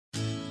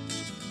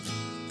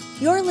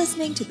You're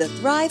listening to the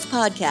Thrive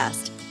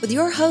Podcast with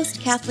your host,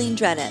 Kathleen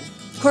Drennan,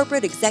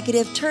 corporate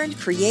executive turned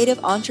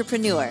creative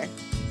entrepreneur.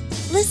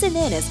 Listen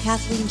in as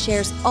Kathleen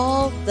shares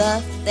all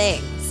the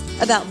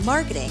things about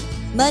marketing,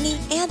 money,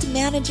 and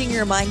managing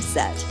your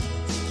mindset.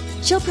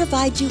 She'll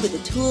provide you with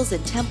the tools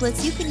and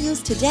templates you can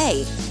use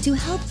today to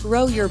help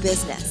grow your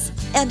business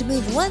and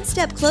move one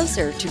step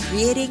closer to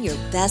creating your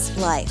best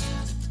life.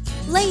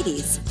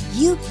 Ladies,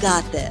 you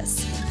got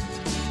this.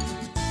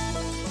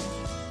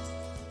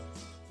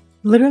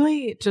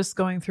 Literally just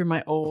going through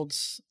my old,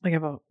 I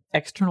have an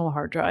external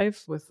hard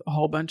drive with a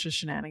whole bunch of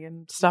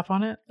shenanigan stuff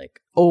on it, like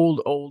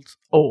old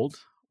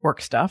work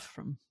stuff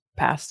from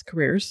past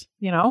careers,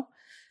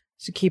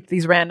 to keep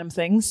these random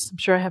things. I'm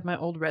sure I have my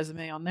old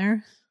resume on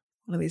there.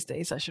 One of these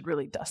days I should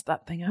really dust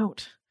that thing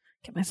out.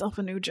 Get myself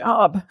a new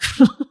job.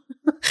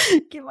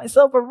 Get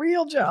myself a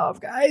real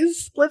job,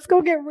 guys. Let's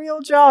go get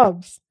real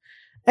jobs.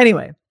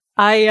 Anyway,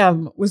 I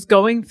was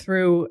going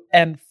through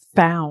and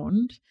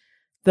found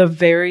the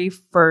very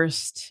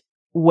first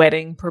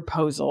wedding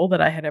proposal that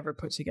I had ever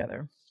put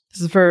together.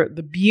 This is for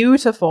the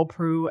beautiful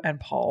Prue and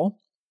Paul.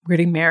 We're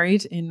getting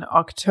married in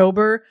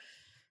October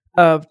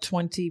of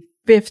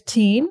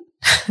 2015.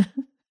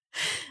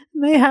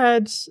 They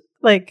had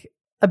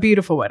a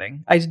beautiful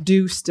wedding. I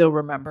do still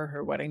remember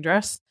her wedding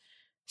dress.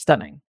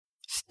 Stunning.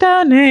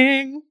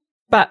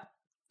 But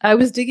I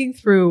was digging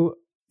through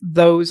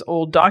those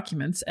old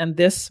documents, and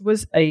this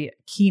was a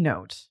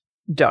keynote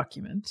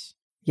document.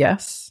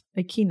 Yes,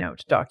 a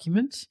keynote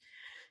document.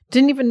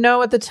 Didn't even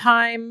know at the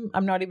time,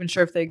 I'm not even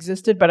sure if they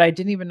existed, but I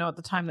didn't even know at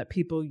the time that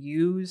people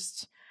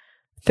used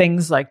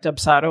things like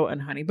Dubsado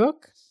and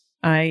Honeybook.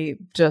 I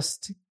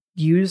just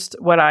used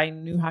what I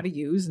knew how to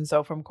use. And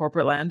so from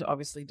corporate land,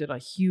 obviously did a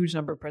huge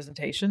number of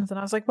presentations. And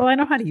I was like, well, I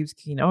know how to use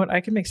Keynote.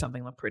 I can make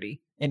something look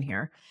pretty in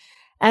here.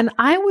 And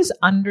I was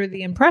under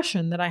the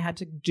impression that I had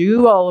to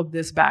do all of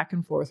this back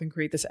and forth and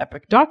create this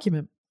epic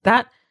document.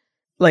 That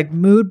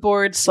mood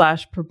board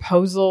 /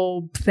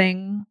 proposal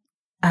thing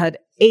had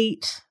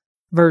 8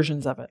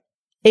 versions of it,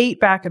 8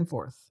 back and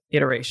forth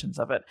iterations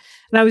of it.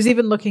 And I was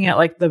even looking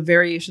at the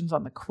variations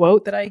on the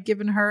quote that I had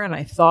given her. And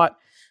I thought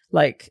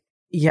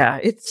yeah,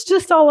 it's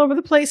just all over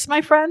the place, my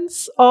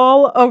friends,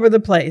 all over the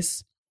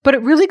place. But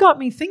it really got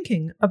me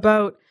thinking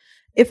about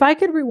if I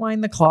could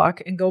rewind the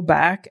clock and go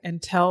back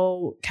and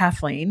tell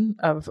Kathleen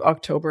of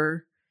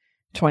October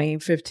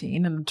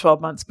 2015 and the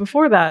 12 months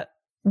before that,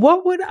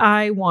 what would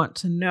I want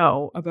to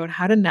know about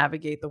how to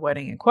navigate the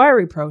wedding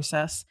inquiry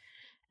process?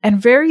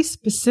 And very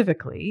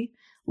specifically,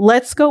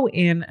 let's go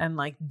in and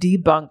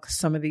debunk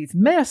some of these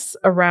myths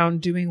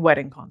around doing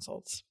wedding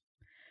consults.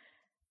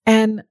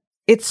 And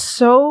it's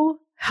so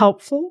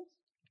helpful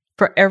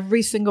for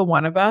every single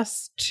one of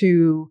us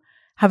to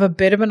have a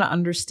bit of an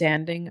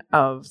understanding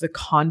of the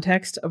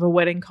context of a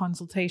wedding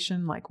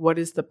consultation, what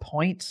is the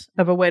point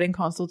of a wedding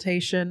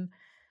consultation,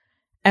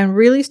 and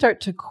really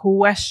start to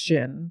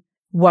question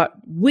what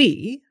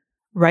you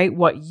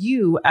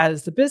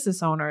as the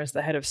business owner, as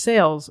the head of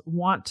sales,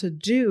 want to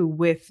do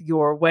with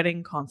your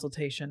wedding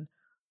consultation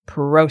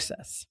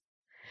process.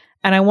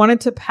 And I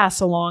wanted to pass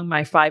along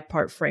my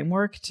 5-part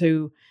framework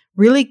to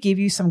really give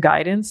you some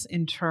guidance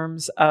in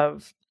terms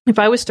of if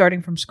I was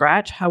starting from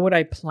scratch, how would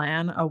I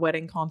plan a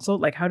wedding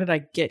consult? How did I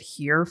get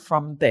here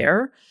from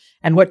there?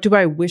 And what do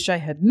I wish I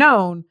had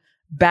known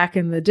back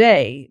in the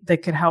day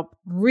that could help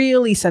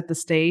really set the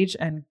stage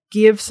and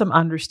give some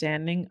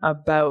understanding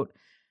about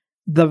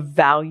the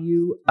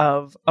value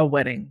of a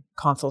wedding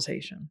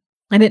consultation?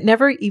 And it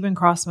never even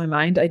crossed my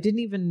mind. I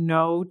didn't even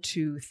know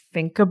to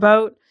think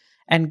about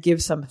and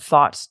give some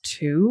thoughts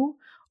to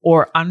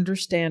or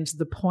understand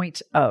the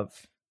point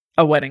of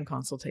a wedding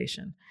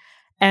consultation.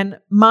 And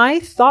my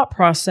thought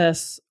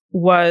process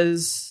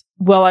was,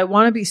 well, I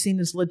want to be seen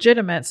as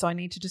legitimate, so I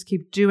need to just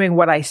keep doing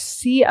what I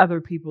see other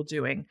people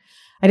doing.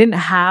 I didn't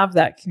have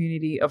that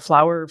community of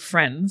flower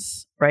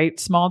friends, right?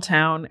 Small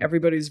town,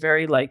 everybody's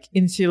very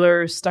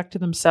insular, stuck to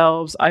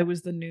themselves. I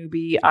was the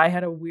newbie. I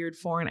had a weird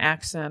foreign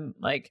accent,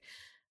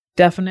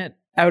 definite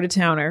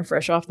out-of-towner,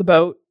 fresh off the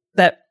boat.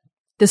 That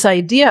this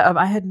idea of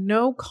I had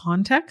no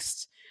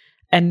context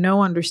and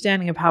no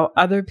understanding of how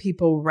other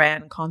people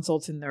ran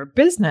consults in their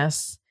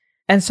business.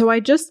 And so I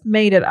just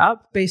made it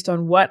up based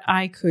on what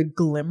I could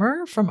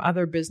glimmer from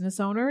other business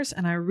owners.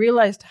 And I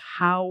realized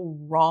how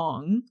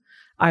wrong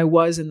I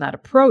was in that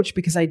approach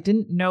because I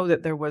didn't know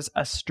that there was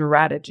a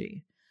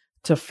strategy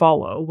to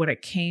follow when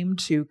it came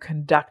to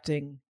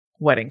conducting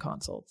wedding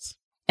consults.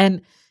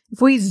 And if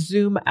we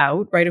zoom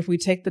out, right, if we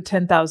take the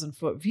 10,000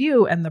 foot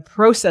view and the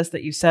process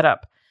that you set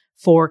up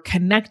for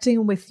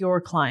connecting with your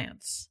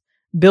clients,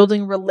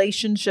 building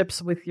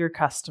relationships with your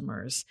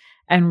customers,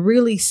 and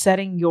really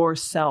setting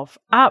yourself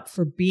up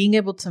for being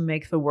able to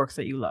make the work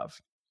that you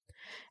love.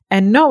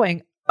 And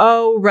knowing,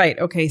 oh, right,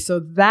 okay, so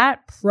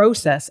that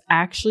process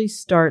actually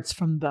starts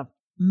from the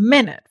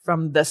minute,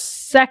 from the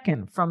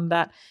second, from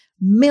that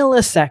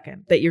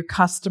millisecond that your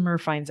customer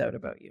finds out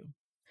about you.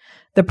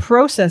 The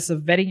process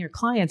of vetting your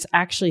clients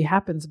actually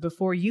happens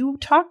before you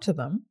talk to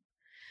them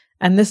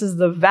And this is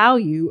the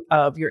value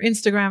of your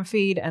Instagram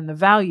feed and the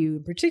value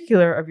in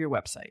particular of your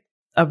website,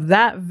 of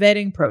that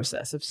vetting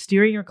process, of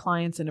steering your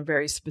clients in a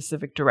very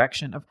specific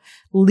direction, of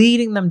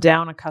leading them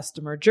down a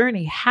customer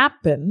journey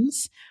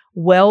happens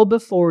well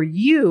before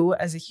you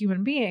as a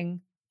human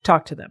being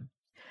talk to them.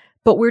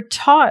 But we're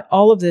taught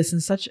all of this in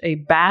such a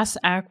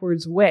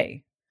bass-ackwards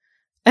way.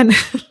 And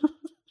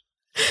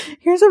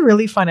here's a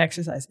really fun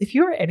exercise. If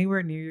you're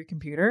anywhere near your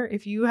computer,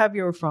 if you have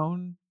your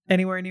phone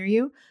anywhere near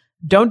you,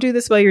 don't do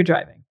this while you're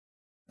driving.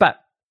 But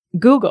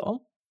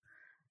Google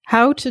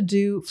how to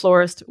do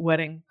florist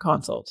wedding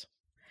consult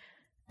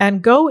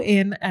and go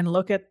in and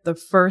look at the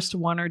first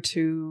one or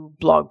two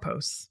blog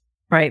posts,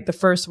 right? The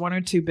first one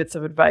or two bits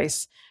of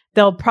advice.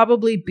 They'll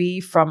probably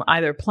be from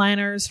either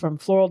planners, from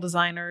floral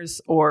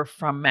designers, or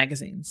from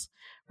magazines,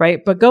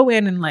 right? But go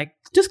in and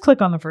just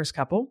click on the first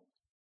couple.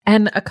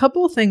 And a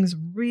couple of things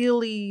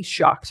really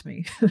shocked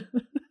me.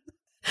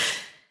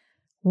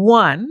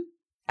 One,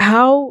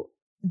 how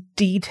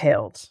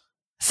detailed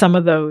some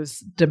of those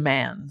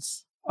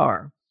demands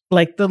are.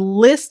 Like the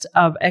list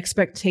of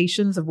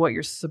expectations of what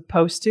you're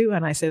supposed to,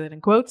 and I say that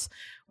in quotes,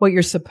 what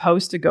you're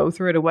supposed to go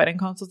through at a wedding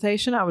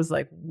consultation. I was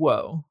like,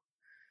 whoa.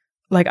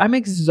 Like I'm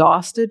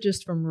exhausted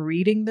just from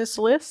reading this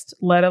list,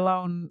 let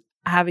alone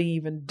having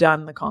even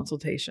done the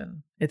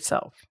consultation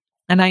itself.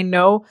 And I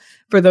know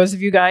for those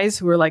of you guys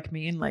who are like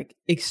me and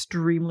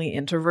extremely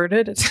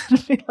introverted, it's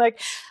going to be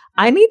like,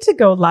 I need to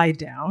go lie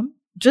down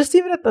just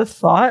even at the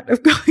thought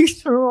of going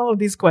through all of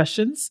these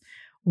questions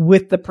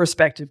with the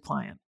prospective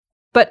client.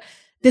 But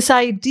this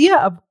idea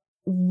of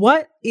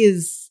what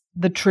is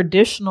the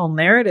traditional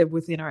narrative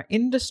within our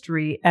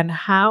industry and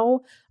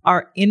how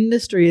our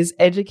industry is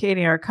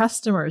educating our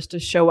customers to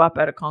show up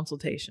at a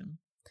consultation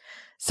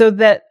so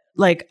that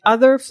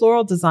other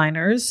floral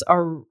designers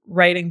are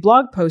writing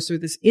blog posts, or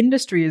this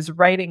industry is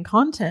writing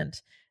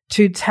content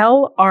to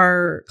tell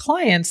our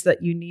clients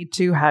that you need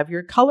to have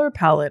your color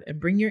palette and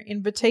bring your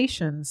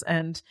invitations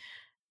and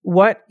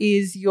what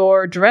is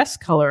your dress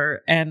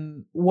color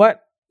and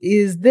what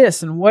is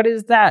this and what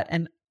is that,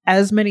 and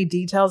as many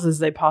details as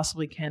they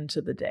possibly can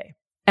to the day.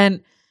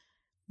 And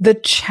the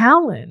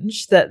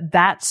challenge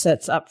that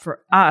sets up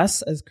for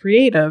us as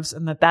creatives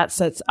and that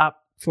sets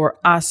up for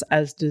us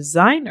as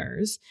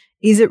designers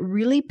is it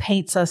really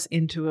paints us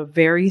into a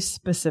very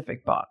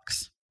specific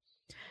box.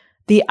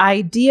 The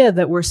idea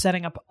that we're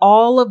setting up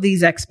all of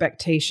these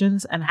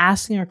expectations and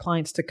asking our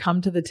clients to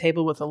come to the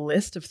table with a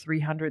list of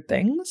 300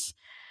 things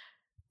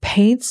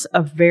paints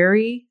a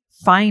very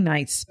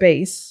finite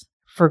space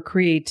for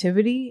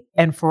creativity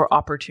and for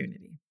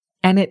opportunity.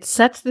 And it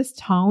sets this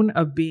tone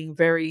of being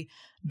very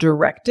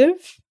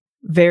directive,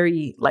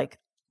 very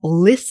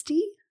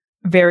listy,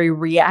 very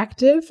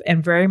reactive,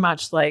 and very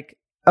much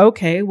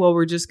okay, well,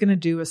 we're just going to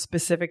do a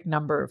specific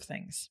number of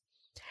things.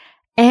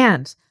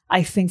 And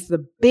I think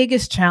the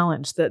biggest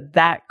challenge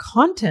that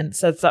content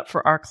sets up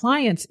for our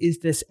clients is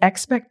this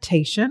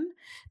expectation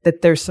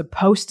that they're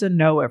supposed to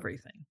know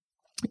everything.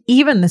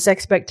 Even this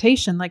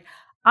expectation,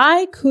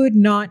 I could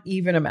not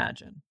even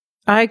imagine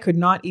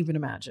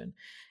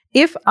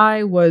if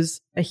I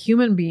was a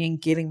human being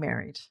getting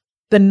married,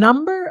 the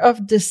number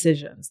of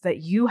decisions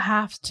that you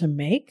have to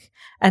make,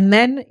 and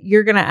then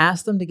you're going to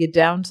ask them to get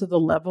down to the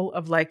level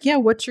of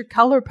what's your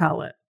color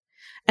palette?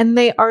 And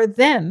they are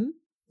then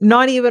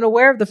not even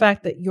aware of the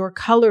fact that your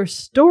color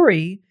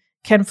story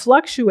can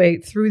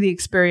fluctuate through the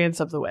experience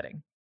of the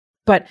wedding.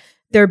 But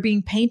they're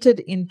being painted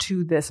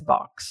into this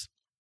box.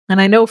 And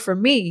I know for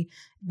me,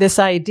 this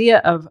idea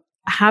of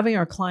having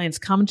our clients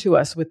come to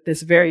us with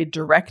this very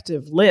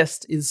directive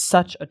list is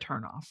such a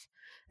turnoff.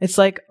 It's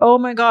oh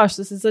my gosh,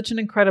 this is such an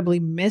incredibly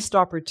missed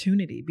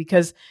opportunity,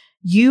 because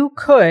you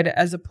could,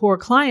 as a poor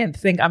client,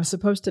 think I'm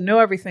supposed to know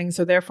everything,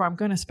 so therefore I'm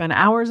going to spend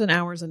hours and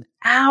hours and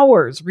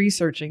hours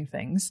researching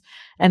things.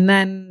 And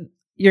then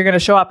you're going to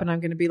show up and I'm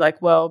going to be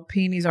well,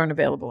 peonies aren't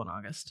available in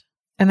August.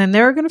 And then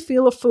they're going to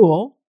feel a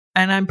fool,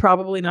 and I'm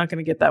probably not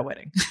going to get that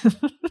wedding.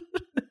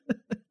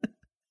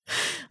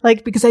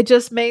 Because I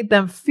just made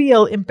them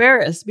feel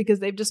embarrassed because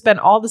they've just spent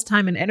all this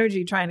time and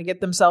energy trying to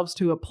get themselves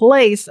to a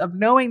place of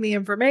knowing the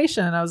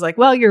information. And I was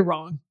well, you're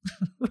wrong.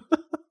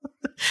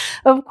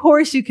 Of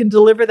course, you can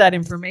deliver that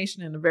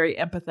information in a very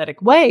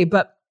empathetic way,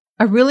 but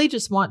I really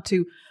just want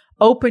to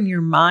open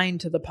your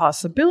mind to the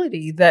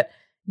possibility that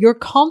your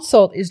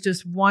consult is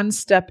just one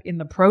step in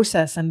the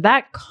process. And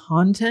that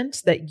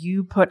content that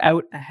you put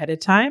out ahead of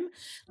time,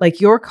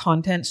 your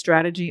content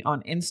strategy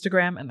on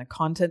Instagram and the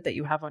content that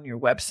you have on your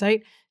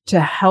website to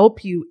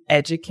help you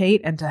educate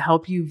and to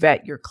help you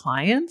vet your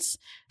clients,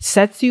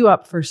 sets you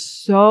up for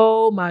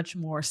so much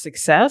more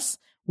success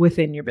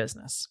within your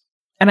business.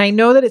 And I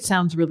know that it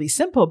sounds really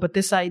simple, but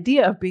this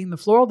idea of being the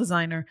floral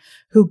designer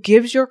who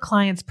gives your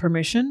clients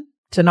permission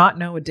to not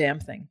know a damn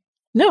thing.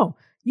 No,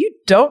 you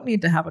don't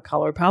need to have a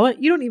color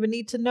palette. You don't even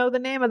need to know the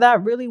name of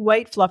that really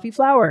white fluffy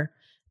flower.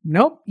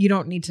 Nope, you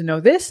don't need to know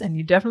this, and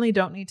you definitely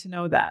don't need to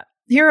know that.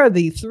 Here are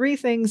the 3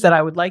 things that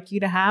I would like you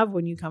to have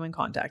when you come in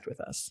contact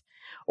with us,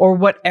 or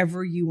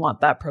whatever you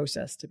want that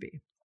process to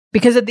be.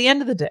 Because at the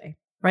end of the day,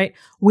 right?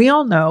 We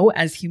all know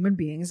as human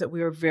beings that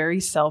we are very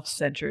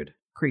self-centered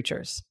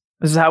creatures.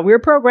 This is how we're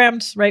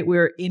programmed, right?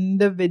 We're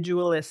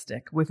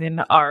individualistic within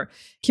our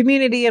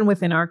community and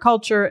within our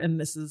culture. And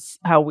this is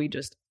how we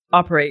just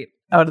operate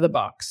out of the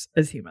box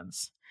as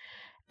humans.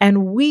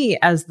 And we,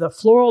 as the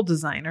floral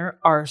designer,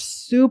 are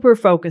super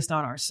focused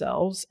on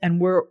ourselves. And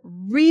we're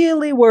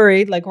really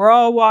worried, like we're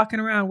all walking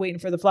around waiting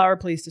for the flower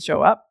police to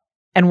show up.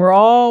 And we're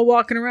all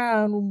walking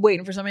around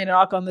waiting for somebody to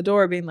knock on the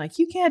door being like,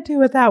 you can't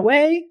do it that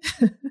way.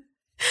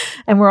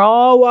 And we're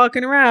all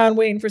walking around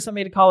waiting for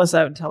somebody to call us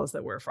out and tell us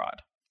that we're a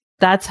fraud.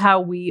 That's how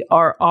we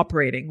are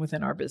operating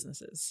within our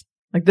businesses.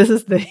 Like this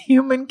is the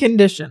human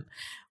condition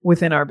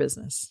within our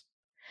business.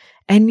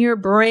 And your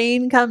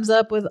brain comes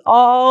up with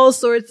all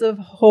sorts of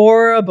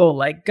horrible,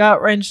 like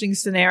gut-wrenching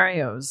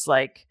scenarios.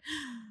 Like,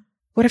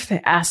 what if they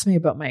ask me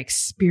about my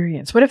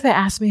experience? What if they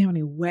ask me how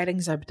many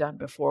weddings I've done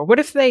before? What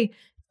if they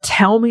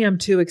tell me I'm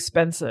too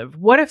expensive?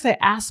 What if they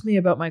ask me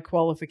about my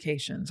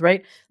qualifications,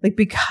 right? Like,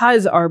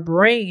 because our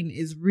brain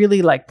is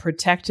really like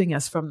protecting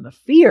us from the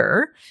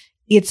fear,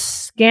 it's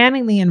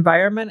scanning the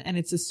environment and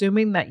it's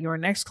assuming that your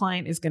next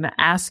client is going to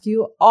ask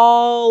you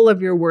all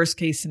of your worst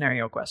case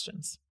scenario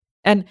questions.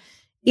 And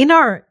in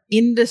our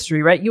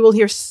industry, right, you will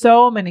hear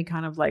so many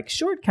kind of like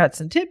shortcuts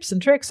and tips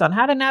and tricks on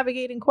how to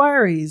navigate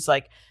inquiries.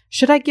 Like,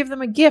 should I give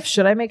them a gift?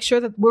 Should I make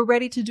sure that we're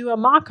ready to do a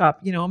mock-up?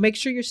 You know, make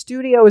sure your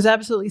studio is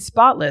absolutely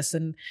spotless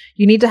and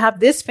you need to have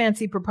this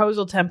fancy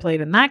proposal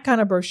template and that kind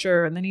of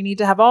brochure. And then you need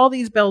to have all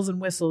these bells and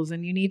whistles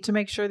and you need to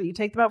make sure that you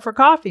take them out for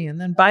coffee and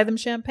then buy them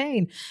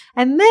champagne.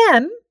 And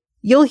then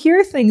you'll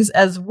hear things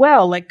as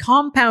well, like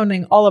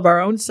compounding all of our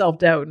own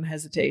self-doubt and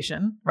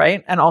hesitation,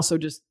 right? And also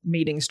just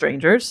meeting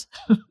strangers.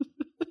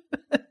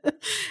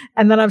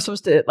 And then I'm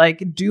supposed to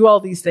like do all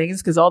these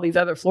things because all these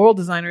other floral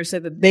designers say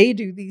that they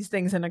do these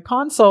things in a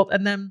consult.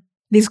 And then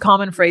these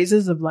common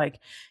phrases of like,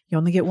 you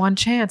only get one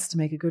chance to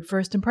make a good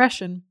first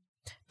impression.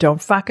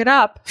 Don't fuck it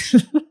up.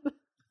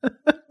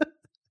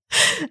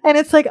 And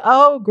it's like,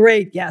 oh,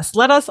 great. Yes.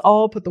 Let us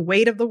all put the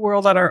weight of the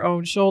world on our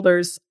own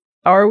shoulders.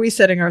 Are we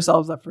setting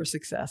ourselves up for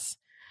success?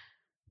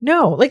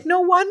 No, like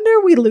no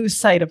wonder we lose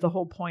sight of the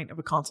whole point of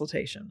a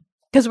consultation.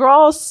 Because we're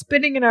all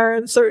spinning in our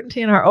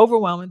uncertainty and our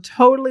overwhelm and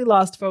totally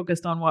lost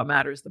focus on what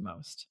matters the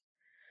most.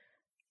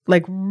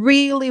 Like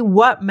really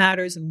what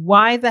matters and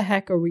why the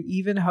heck are we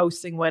even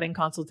hosting wedding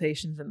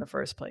consultations in the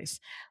first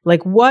place?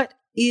 Like what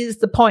is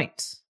the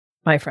point,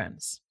 my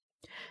friends?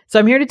 So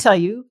I'm here to tell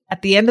you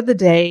at the end of the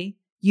day,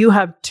 you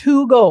have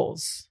 2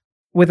 goals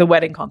with a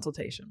wedding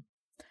consultation.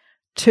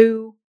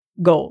 2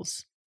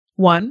 goals.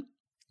 1,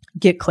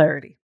 get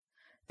clarity.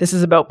 This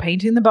is about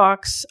painting the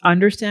box,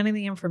 understanding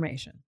the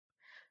information.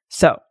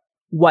 So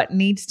what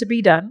needs to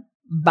be done?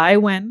 By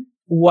when?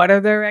 What are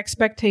their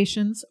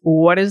expectations?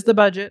 What is the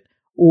budget?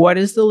 What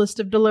is the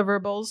list of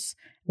deliverables?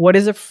 What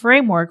is a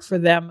framework for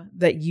them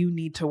that you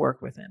need to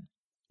work within?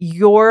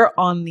 You're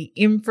on the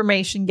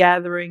information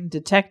gathering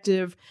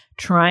detective,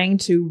 trying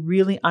to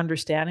really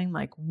understanding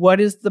like what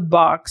is the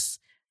box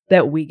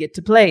that we get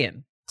to play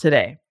in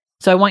today.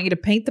 So I want you to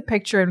paint the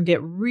picture and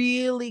get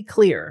really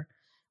clear,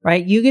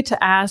 right? You get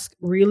to ask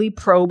really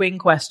probing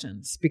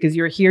questions because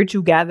you're here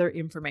to gather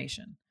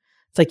information.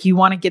 It's like you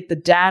want to get the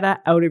data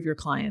out of your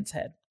client's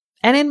head.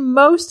 And in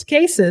most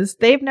cases,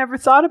 they've never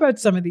thought about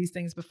some of these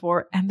things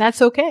before, and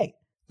that's okay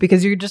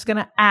because you're just going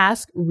to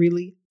ask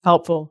really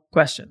helpful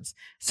questions.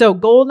 So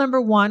goal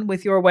number 1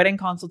 with your wedding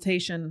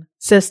consultation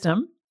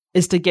system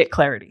is to get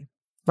clarity,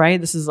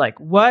 right? This is like,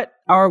 what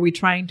are we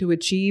trying to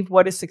achieve?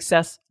 What does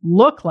success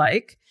look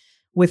like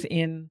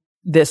within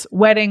this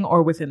wedding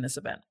or within this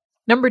event?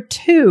 Number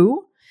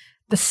 2,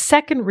 the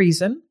second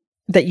reason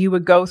that you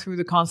would go through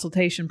the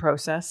consultation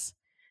process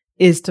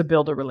is to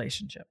build a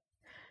relationship,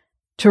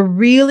 to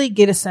really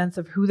get a sense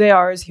of who they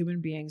are as human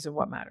beings and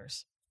what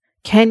matters.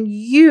 Can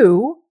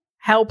you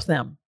help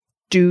them?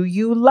 Do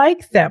you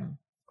like them?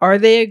 Are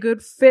they a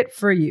good fit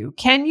for you?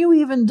 Can you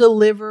even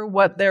deliver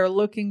what they're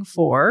looking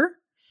for?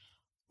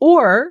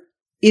 Or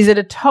is it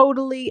a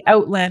totally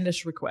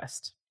outlandish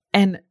request?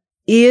 And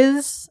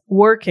is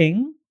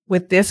working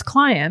with this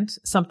client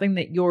something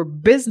that your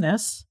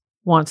business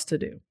wants to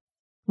do?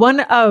 One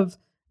of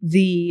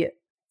the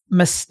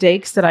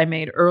mistakes that I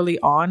made early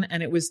on,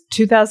 and it was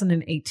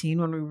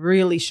 2018 when we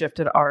really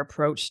shifted our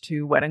approach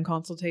to wedding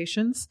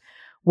consultations,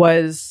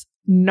 was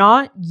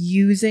not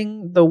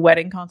using the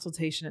wedding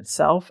consultation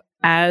itself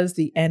as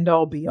the end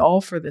all be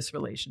all for this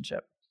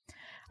relationship.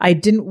 I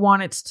didn't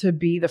want it to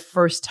be the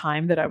first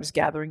time that I was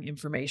gathering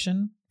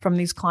information from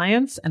these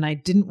clients, and I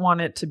didn't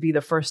want it to be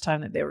the first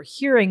time that they were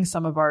hearing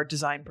some of our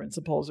design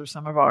principles or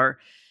some of our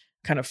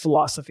kind of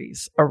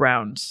philosophies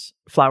around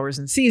flowers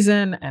in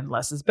season and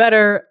less is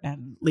better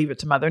and leave it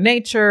to Mother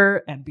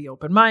Nature and be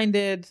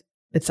open-minded,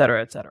 et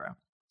cetera, et cetera.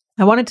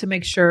 I wanted to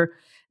make sure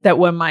that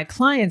when my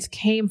clients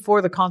came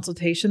for the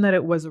consultation, that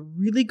it was a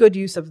really good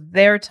use of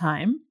their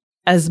time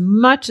as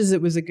much as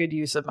it was a good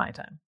use of my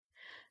time.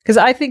 Because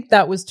I think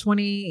that was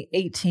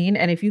 2018.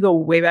 And if you go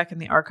way back in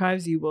the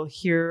archives, you will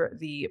hear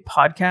the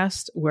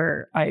podcast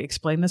where I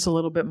explain this a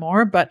little bit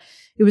more. But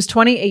it was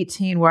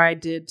 2018 where I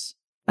did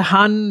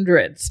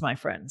Hundreds, my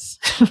friends.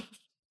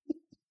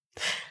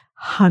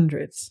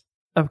 Hundreds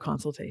of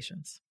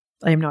consultations.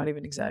 I am not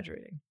even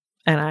exaggerating.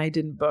 And I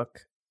didn't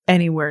book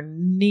anywhere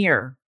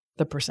near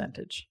the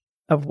percentage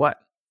of what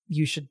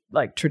you should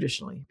like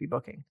traditionally be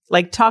booking.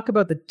 Like, talk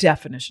about the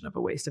definition of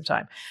a waste of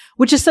time,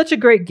 which is such a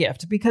great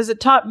gift because it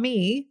taught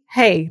me,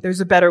 hey, there's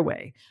a better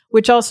way,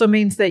 which also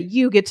means that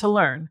you get to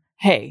learn,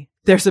 hey,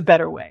 there's a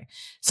better way.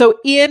 So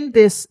in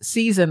this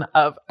season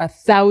of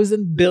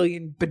 1,000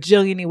 billion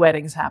bajillion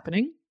weddings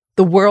happening,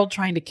 the world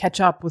trying to catch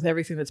up with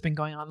everything that's been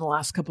going on the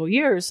last couple of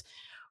years,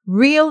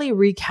 really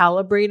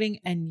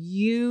recalibrating and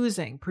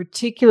using,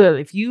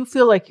 particularly if you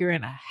feel like you're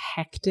in a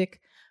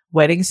hectic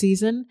wedding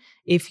season,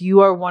 if you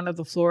are one of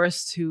the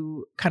florists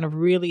who kind of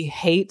really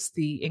hates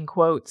the, in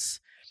quotes,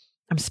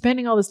 I'm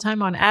spending all this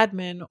time on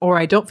admin, or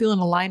I don't feel in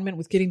alignment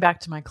with getting back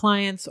to my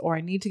clients, or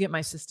I need to get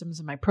my systems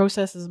and my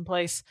processes in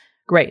place.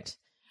 Great.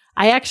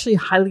 I actually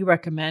highly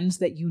recommend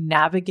that you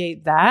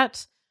navigate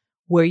that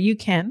where you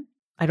can.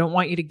 I don't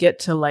want you to get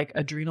to like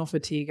adrenal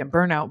fatigue and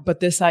burnout, but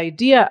this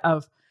idea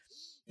of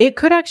it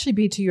could actually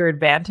be to your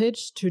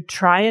advantage to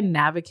try and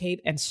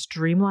navigate and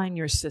streamline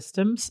your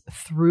systems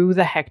through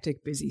the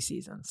hectic, busy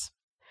seasons.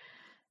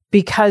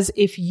 Because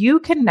if you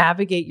can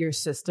navigate your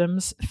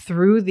systems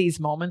through these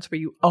moments where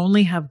you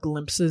only have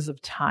glimpses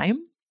of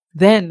time,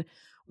 then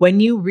when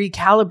you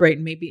recalibrate,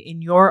 maybe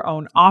in your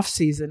own off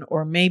season,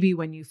 or maybe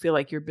when you feel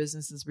like your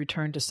business has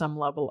returned to some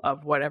level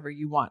of whatever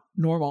you want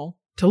normal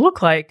to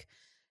look like,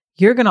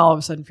 you're going to all of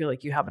a sudden feel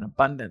like you have an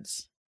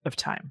abundance of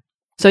time.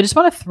 So I just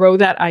want to throw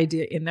that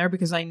idea in there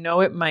because I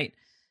know it might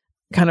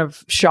kind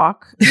of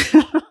shock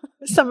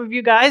some of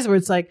you guys where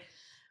it's like,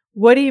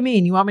 what do you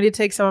mean? You want me to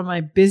take some of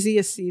my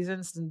busiest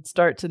seasons and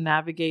start to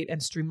navigate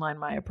and streamline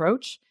my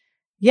approach?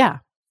 Yeah,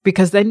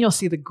 because then you'll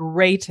see the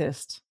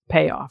greatest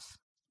payoff.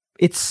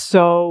 It's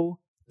so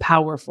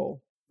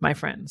powerful, my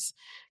friends.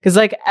 Because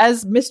like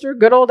as Mr.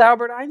 Good old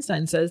Albert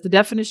Einstein says, the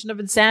definition of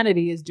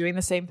insanity is doing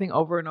the same thing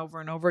over and over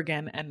and over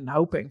again and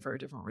hoping for a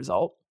different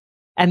result.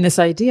 And this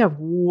idea of,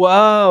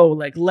 whoa,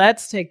 like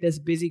let's take this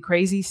busy,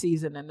 crazy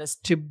season and this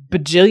to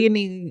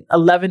bajillion,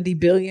 11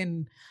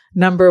 billion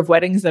number of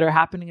weddings that are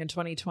happening in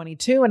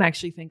 2022 and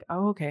actually think,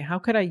 oh, okay, how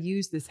could I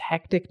use this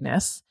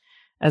hecticness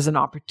as an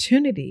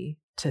opportunity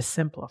to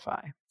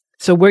simplify?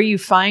 So where you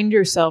find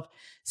yourself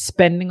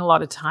spending a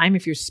lot of time,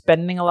 if you're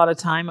spending a lot of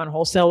time on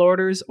wholesale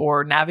orders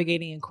or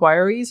navigating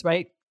inquiries,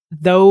 right?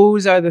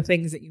 Those are the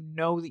things that you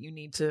know that you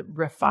need to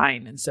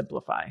refine and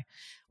simplify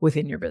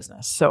within your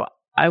business. So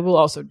I will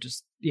also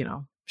just,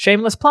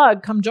 shameless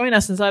plug, come join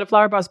us inside of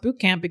Flower Boss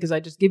Bootcamp because I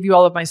just give you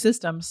all of my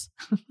systems.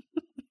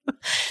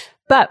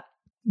 But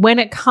when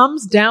it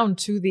comes down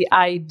to the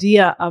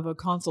idea of a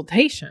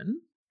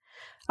consultation,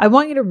 I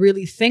want you to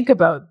really think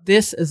about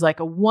this as like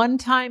a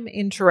one-time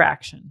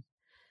interaction,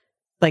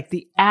 like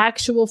the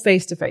actual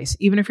face-to-face,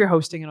 even if you're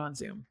hosting it on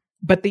Zoom,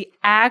 but the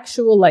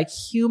actual like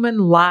human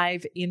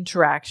live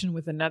interaction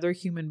with another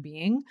human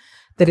being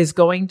that is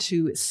going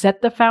to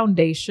set the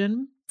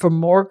foundation for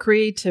more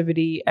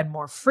creativity and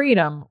more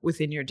freedom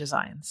within your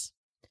designs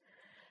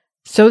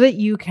so that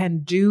you can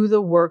do the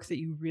work that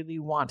you really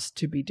want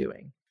to be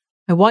doing.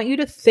 I want you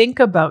to think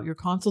about your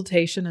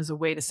consultation as a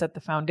way to set the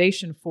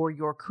foundation for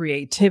your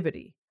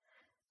creativity.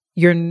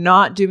 You're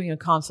not doing a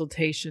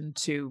consultation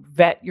to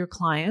vet your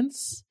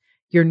clients.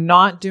 You're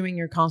not doing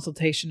your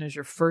consultation as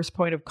your first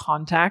point of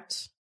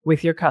contact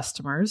with your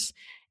customers.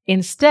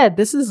 Instead,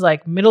 this is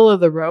like middle of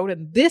the road,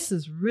 and this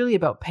is really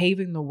about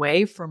paving the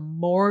way for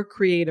more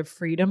creative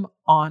freedom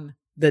on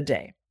the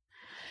day.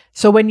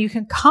 So when you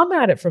can come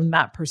at it from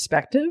that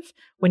perspective,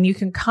 when you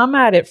can come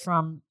at it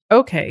from,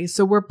 okay,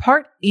 so we're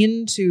part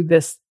into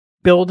this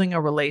building a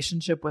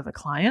relationship with a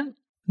client.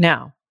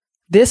 Now,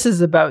 this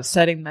is about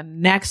setting the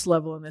next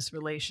level in this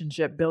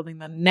relationship, building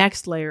the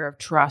next layer of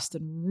trust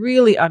and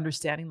really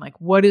understanding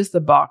like, what is the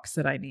box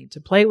that I need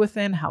to play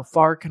within? How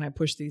far can I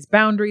push these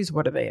boundaries?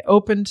 What are they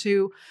open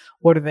to?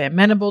 What are they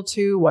amenable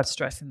to? What's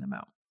stressing them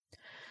out?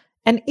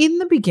 And in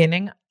the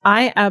beginning,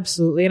 I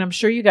absolutely, and I'm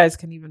sure you guys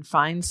can even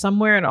find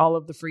somewhere in all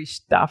of the free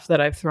stuff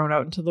that I've thrown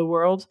out into the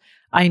world,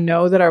 I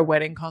know that our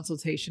wedding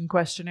consultation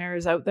questionnaire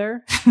is out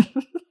there,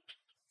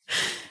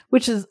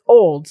 which is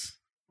old.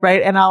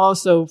 Right. And I'll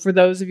also, for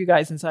those of you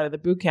guys inside of the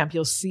bootcamp,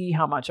 you'll see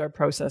how much our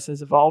process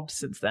has evolved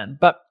since then.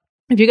 But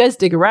if you guys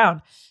dig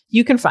around,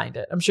 you can find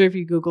it. I'm sure if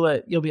you Google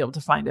it, you'll be able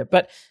to find it.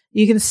 But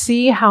you can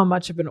see how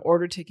much of an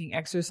order taking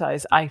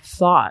exercise I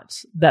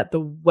thought that the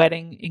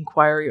wedding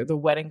inquiry or the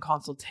wedding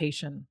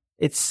consultation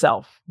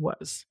itself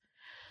was.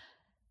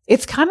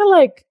 It's kind of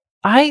like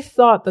I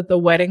thought that the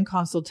wedding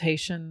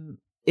consultation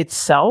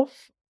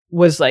itself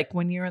was like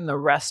when you're in the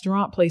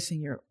restaurant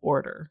placing your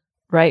order.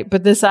 Right.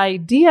 But this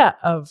idea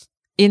of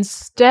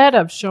instead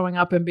of showing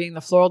up and being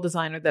the floral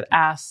designer that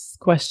asks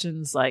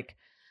questions like,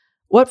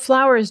 what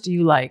flowers do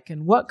you like?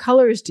 And what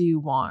colors do you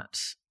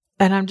want?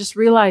 And I'm just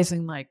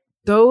realizing like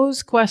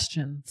those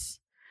questions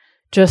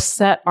just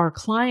set our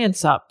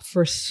clients up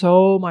for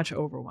so much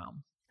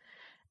overwhelm.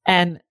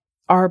 And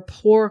our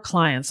poor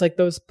clients, like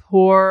those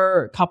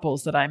poor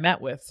couples that I met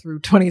with through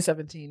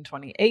 2017,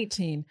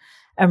 2018,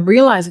 and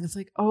realizing it's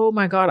like, oh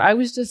my God, I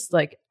was just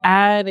like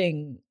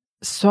adding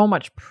so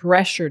much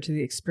pressure to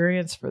the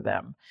experience for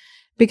them.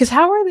 Because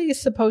how are they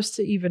supposed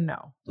to even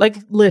know? Like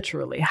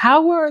literally,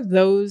 how are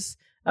those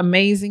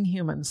amazing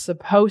humans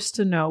supposed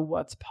to know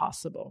what's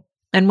possible?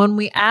 And when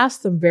we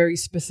ask them very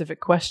specific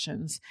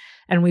questions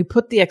and we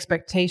put the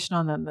expectation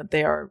on them that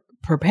they are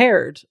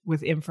prepared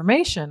with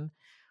information,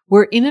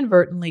 we're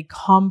inadvertently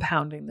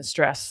compounding the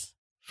stress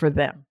for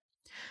them.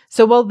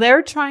 So while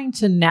they're trying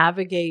to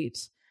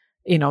navigate,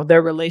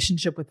 their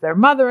relationship with their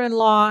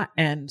mother-in-law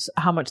and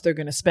how much they're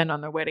going to spend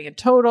on their wedding in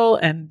total,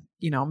 and,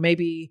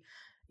 maybe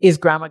is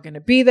grandma going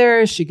to be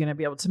there? Is she going to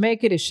be able to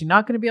make it? Is she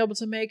not going to be able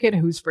to make it?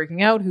 Who's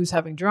freaking out? Who's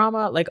having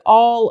drama? Like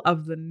all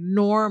of the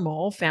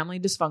normal family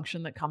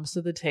dysfunction that comes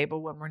to the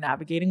table when we're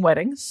navigating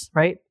weddings,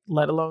 right?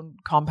 Let alone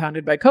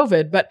compounded by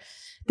COVID. But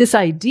this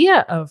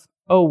idea of,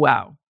 oh,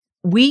 wow,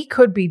 we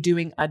could be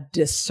doing a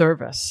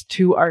disservice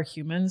to our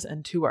humans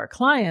and to our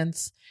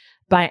clients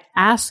by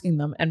asking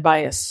them and by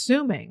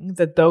assuming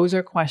that those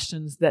are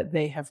questions that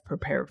they have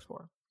prepared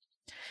for.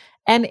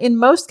 And in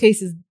most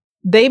cases,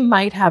 they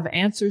might have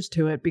answers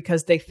to it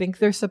because they think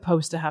they're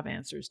supposed to have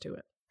answers to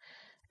it.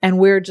 And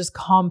we're just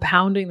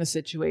compounding the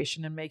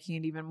situation and making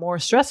it even more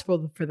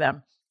stressful for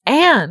them.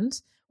 And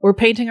we're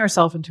painting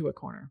ourselves into a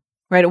corner,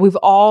 right? We've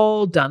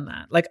all done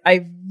that. Like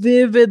I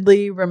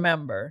vividly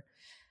remember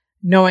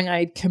knowing I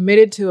had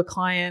committed to a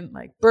client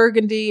like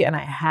burgundy and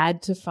I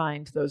had to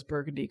find those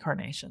burgundy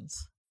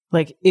carnations.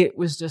 Like it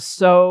was just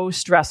so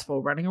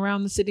stressful running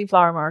around the city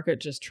flower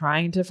market, just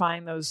trying to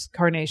find those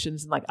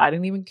carnations. And like, I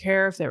didn't even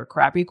care if they were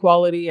crappy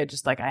quality.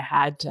 I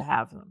had to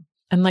have them.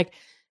 And like,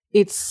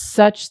 it's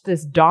such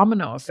this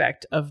domino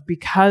effect of,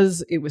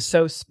 because it was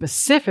so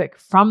specific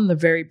from the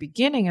very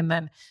beginning. And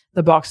then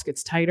the box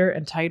gets tighter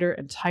and tighter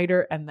and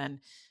tighter. And then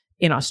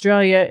in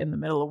Australia, in the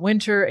middle of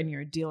winter, and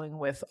you're dealing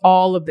with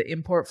all of the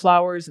import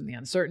flowers and the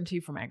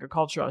uncertainty from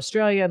Agriculture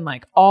Australia and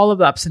like all of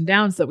the ups and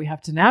downs that we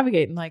have to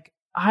navigate. And like,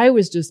 I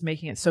was just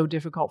making it so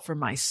difficult for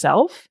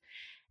myself,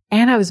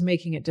 and I was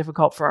making it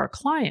difficult for our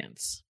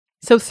clients.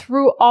 So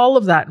through all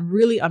of that and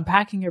really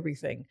unpacking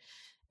everything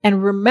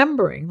and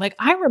remembering, like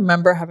I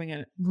remember having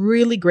a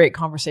really great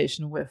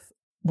conversation with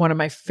one of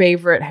my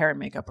favorite hair and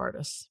makeup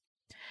artists.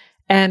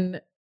 And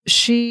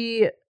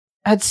she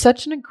had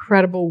such an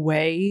incredible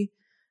way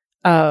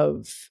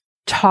of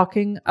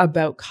talking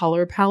about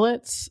color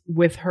palettes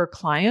with her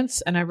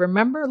clients. And I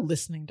remember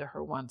listening to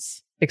her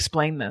once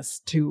explain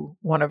this to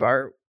one of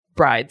our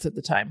brides at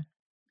the time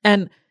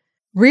and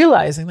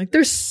realizing like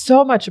there's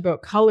so much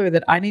about color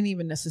that I didn't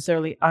even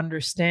necessarily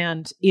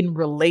understand in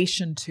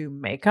relation to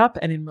makeup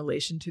and in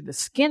relation to the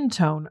skin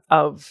tone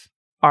of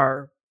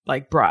our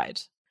like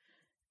bride.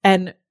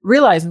 And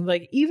realizing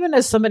like, even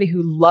as somebody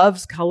who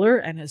loves color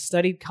and has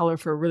studied color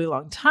for a really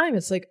long time,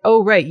 it's like,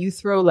 oh, right. You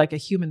throw like a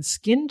human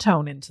skin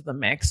tone into the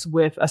mix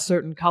with a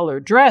certain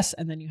color dress,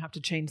 and then you have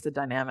to change the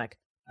dynamic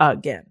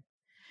again.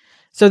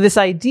 So this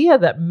idea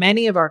that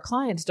many of our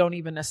clients don't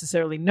even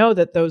necessarily know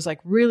that those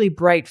like really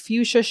bright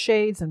fuchsia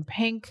shades and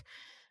pink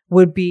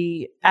would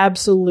be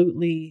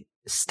absolutely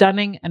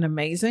stunning and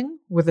amazing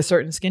with a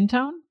certain skin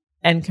tone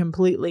and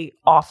completely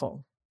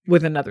awful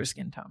with another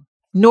skin tone.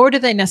 Nor do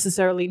they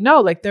necessarily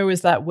know, like there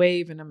was that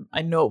wave, and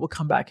I know it will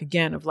come back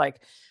again, of like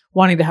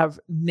wanting to have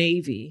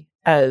navy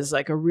as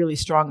like a really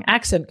strong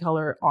accent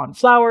color on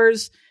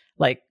flowers,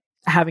 like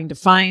having to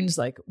find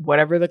like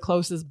whatever the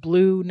closest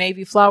blue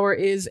navy flower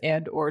is,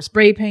 and or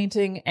spray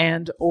painting,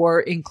 and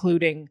or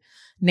including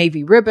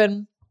navy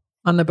ribbon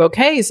on the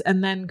bouquets.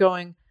 And then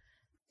going,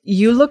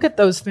 you look at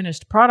those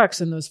finished products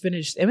and those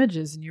finished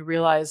images and you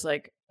realize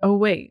like, oh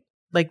wait,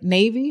 like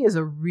navy is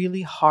a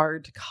really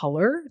hard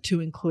color to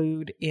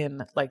include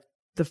in like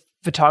the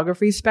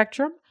photography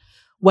spectrum,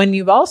 when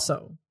you've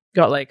also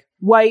got like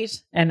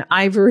white and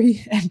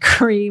ivory and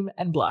cream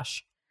and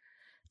blush.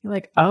 You're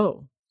like,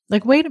 oh,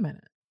 like, wait a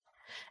minute.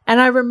 And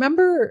I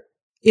remember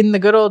in the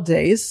good old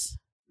days,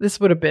 this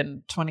would have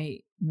been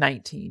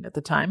 2019 at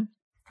the time,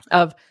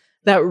 of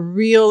that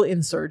real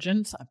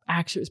insurgence.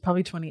 Actually, it was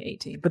probably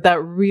 2018, but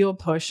that real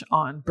push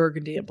on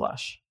burgundy and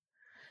blush.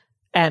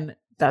 And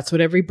that's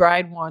what every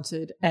bride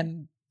wanted.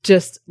 And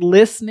just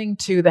listening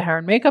to the hair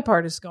and makeup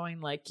artist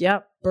going like,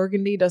 yep,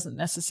 burgundy doesn't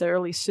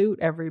necessarily suit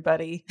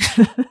everybody.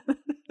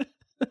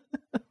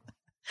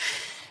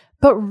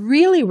 But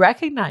really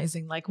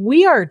recognizing like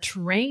we are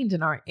trained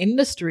in our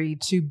industry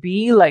to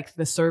be like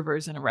the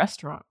servers in a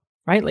restaurant,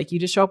 right? Like you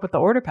just show up with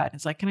the order pad.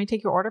 It's like, can I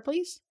take your order,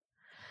 please?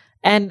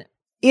 And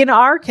in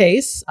our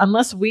case,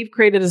 unless we've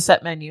created a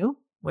set menu,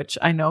 which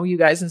I know you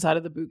guys inside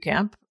of the boot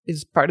camp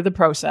is part of the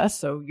process,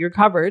 so you're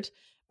covered.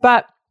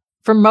 But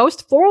for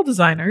most floral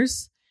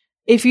designers,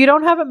 if you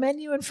don't have a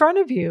menu in front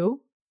of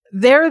you,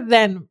 they're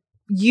then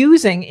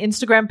using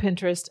Instagram,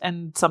 Pinterest,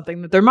 and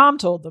something that their mom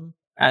told them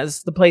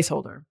as the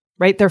placeholder.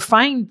 Right? They're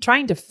trying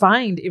to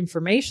find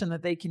information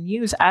that they can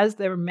use as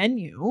their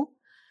menu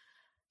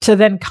to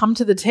then come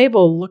to the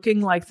table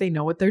looking like they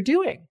know what they're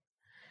doing.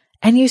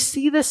 And you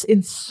see this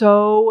in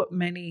so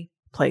many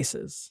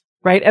places,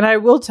 right? And I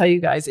will tell you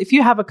guys, if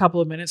you have a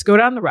couple of minutes, go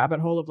down the rabbit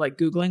hole of like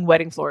Googling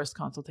wedding florist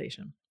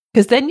consultation,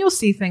 because then you'll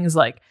see things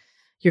like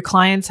your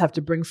clients have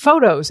to bring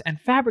photos and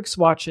fabric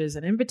swatches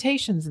and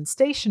invitations and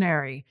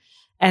stationery.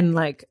 And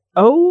like,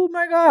 oh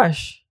my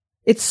gosh,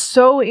 it's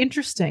so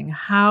interesting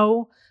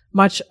how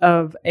much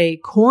of a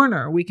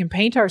corner we can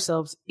paint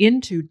ourselves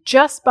into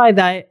just by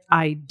the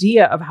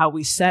idea of how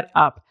we set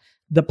up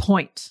the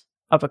point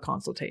of a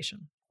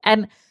consultation.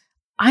 And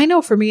I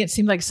know for me, it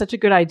seemed like such a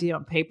good idea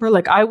on paper.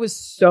 Like I was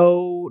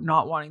so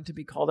not wanting to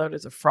be called out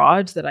as a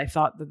fraud that I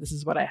thought that this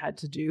is what I had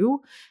to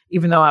do,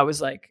 even though I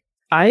was like,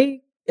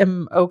 I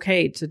am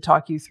okay to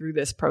talk you through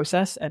this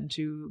process and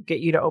to get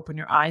you to open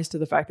your eyes to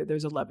the fact that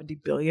there's 11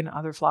 billion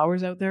other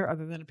flowers out there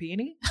other than a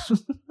peony.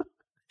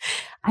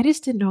 I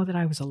just didn't know that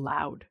I was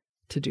allowed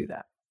to do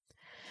that.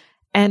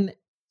 And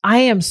I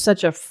am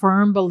such a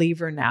firm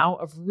believer now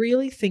of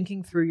really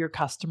thinking through your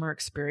customer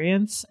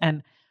experience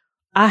and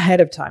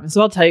ahead of time.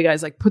 So I'll tell you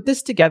guys, like, put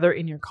this together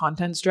in your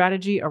content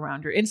strategy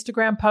around your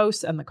Instagram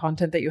posts and the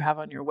content that you have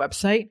on your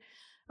website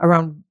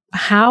around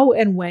how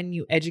and when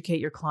you educate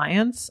your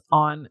clients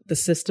on the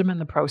system and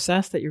the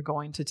process that you're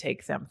going to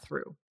take them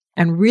through,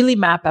 and really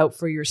map out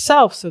for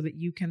yourself so that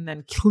you can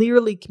then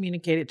clearly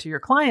communicate it to your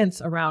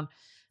clients around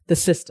the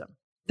system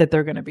that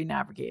they're going to be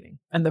navigating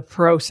and the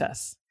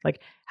process.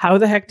 Like, how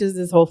the heck does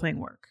this whole thing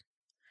work?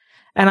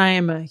 And I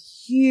am a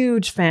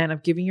huge fan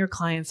of giving your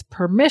clients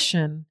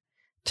permission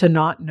to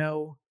not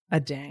know a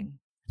dang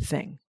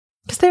thing,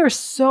 because they are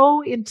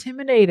so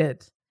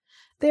intimidated.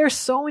 They are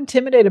so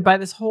intimidated by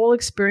this whole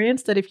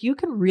experience that if you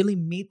can really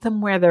meet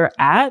them where they're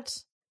at,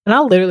 and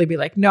I'll literally be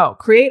like, no,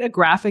 create a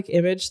graphic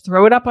image,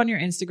 throw it up on your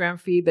Instagram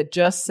feed that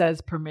just says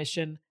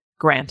permission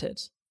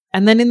granted.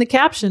 And then in the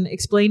caption,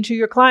 explain to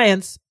your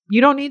clients,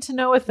 you don't need to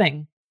know a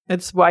thing.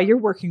 That's why you're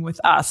working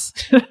with us.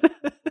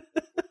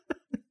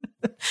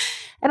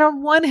 And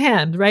on one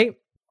hand, right,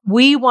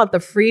 we want the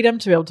freedom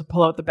to be able to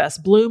pull out the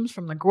best blooms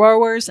from the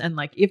growers. And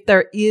like, if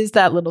there is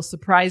that little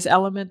surprise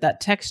element,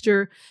 that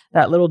texture,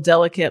 that little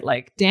delicate,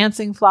 like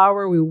dancing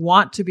flower, we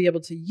want to be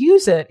able to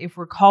use it if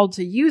we're called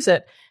to use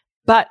it.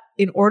 But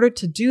in order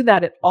to do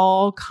that, it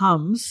all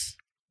comes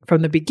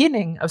from the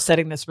beginning of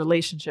setting this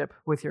relationship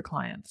with your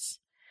clients.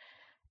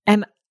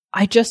 And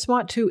I just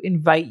want to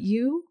invite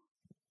you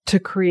to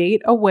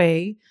create a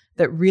way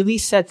that really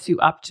sets you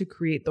up to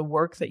create the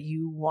work that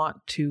you want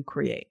to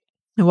create.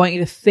 I want you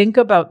to think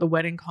about the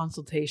wedding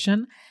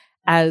consultation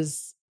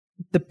as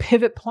the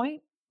pivot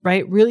point,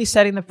 right? Really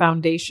setting the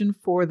foundation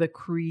for the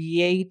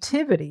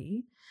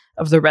creativity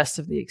of the rest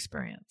of the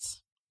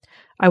experience.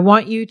 I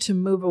want you to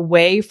move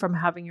away from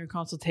having your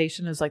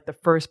consultation as like the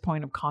first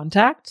point of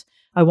contact.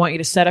 I want you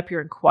to set up your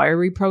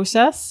inquiry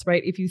process,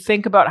 right? If you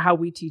think about how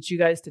we teach you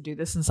guys to do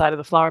this inside of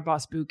the Flower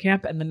Boss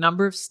Bootcamp and the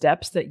number of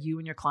steps that you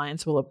and your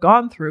clients will have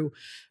gone through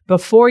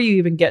before you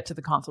even get to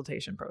the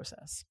consultation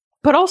process.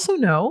 But also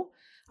know,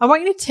 I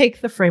want you to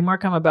take the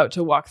framework I'm about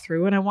to walk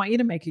through and I want you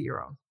to make it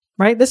your own,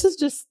 right? This is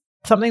just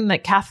something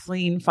that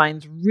Kathleen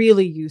finds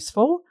really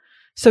useful.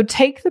 So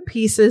take the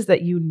pieces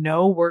that you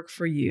know work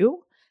for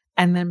you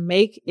and then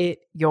make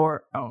it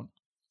your own.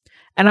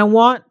 And I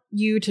want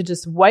you to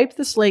just wipe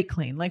the slate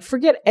clean. Like,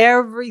 forget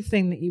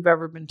everything that you've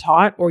ever been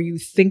taught or you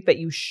think that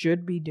you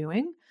should be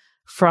doing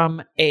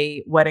from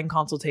a wedding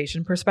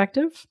consultation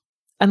perspective.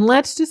 And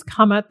let's just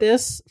come at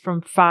this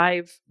from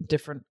 5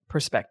 different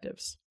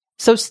perspectives.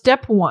 So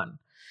step 1,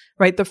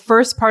 right? The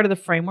first part of the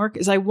framework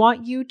is I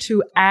want you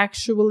to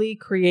actually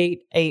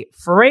create a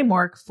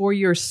framework for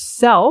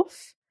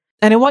yourself.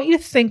 And I want you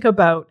to think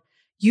about,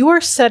 you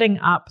are setting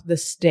up the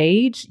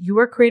stage, you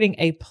are creating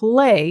a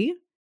play,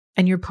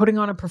 and you're putting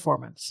on a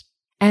performance.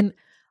 And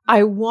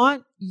I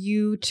want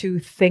you to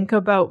think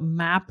about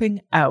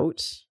mapping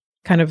out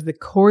kind of the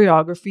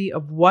choreography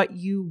of what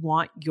you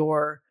want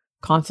your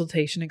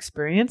consultation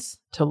experience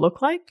to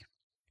look like,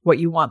 what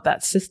you want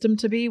that system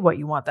to be, what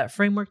you want that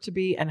framework to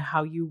be, and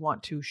how you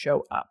want to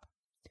show up.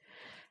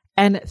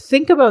 And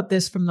think about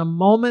this from the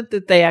moment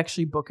that they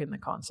actually book in the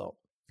consult.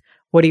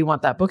 What do you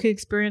want that booking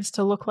experience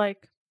to look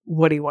like?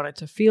 What do you want it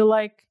to feel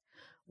like?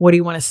 What do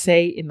you want to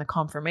say in the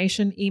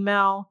confirmation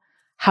email?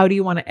 How do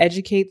you want to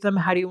educate them?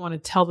 How do you want to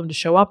tell them to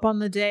show up on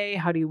the day?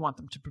 How do you want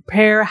them to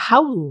prepare?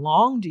 How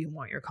long do you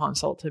want your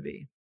consult to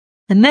be?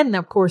 And then,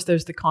 of course,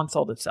 there's the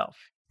consult itself.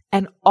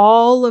 And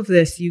all of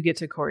this you get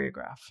to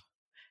choreograph.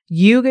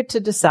 You get to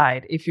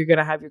decide if you're going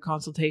to have your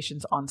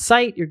consultations on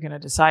site. You're going to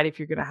decide if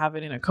you're going to have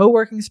it in a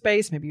co-working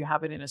space. Maybe you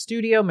have it in a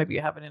studio. Maybe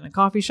you have it in a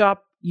coffee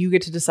shop. You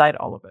get to decide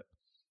all of it.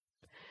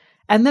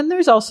 And then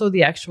there's also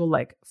the actual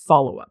like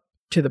follow-up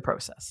to the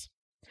process.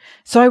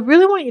 So I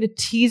really want you to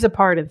tease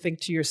apart and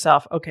think to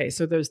yourself, okay,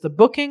 so there's the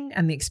booking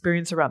and the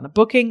experience around the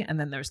booking, and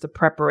then there's the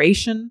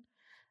preparation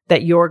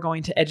that you're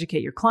going to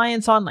educate your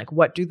clients on, like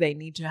what do they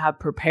need to have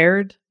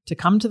prepared to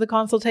come to the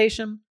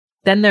consultation?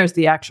 Then there's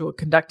the actual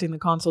conducting the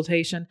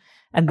consultation,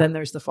 and then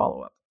there's the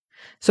follow-up.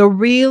 So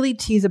really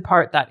tease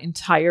apart that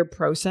entire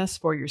process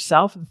for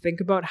yourself and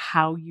think about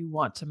how you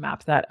want to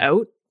map that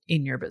out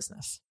in your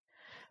business.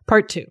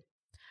 Part 2.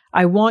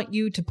 I want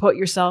you to put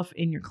yourself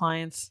in your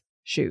client's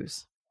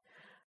shoes.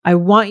 I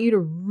want you to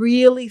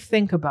really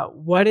think about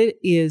what it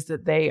is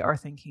that they are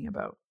thinking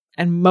about.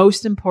 And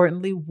most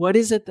importantly, what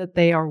is it that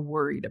they are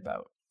worried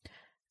about?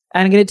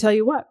 And I'm going to tell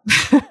you what.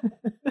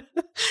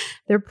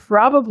 They're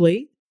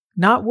probably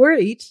not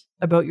worried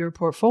about your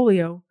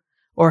portfolio,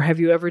 or have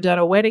you ever done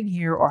a wedding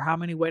here, or how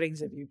many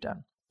weddings have you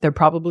done? They're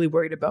probably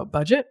worried about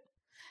budget.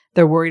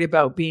 They're worried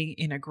about being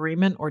in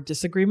agreement or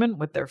disagreement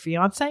with their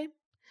fiance.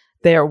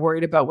 They are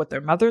worried about what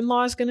their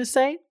mother-in-law is going to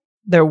say.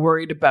 They're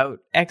worried about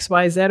X,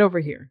 Y, Z over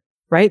here,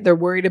 right? They're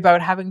worried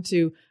about having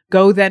to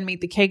go then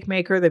meet the cake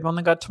maker. They've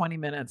only got 20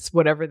 minutes,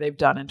 whatever they've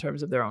done in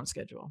terms of their own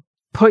schedule.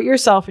 Put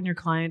yourself in your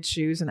client's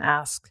shoes and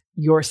ask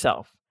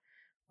yourself,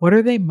 what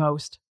are they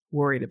most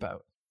worried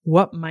about?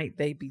 What might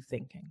they be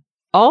thinking?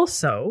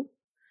 Also,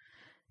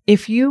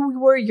 if you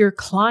were your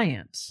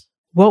client,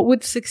 what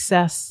would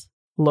success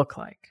look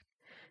like?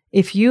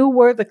 If you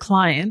were the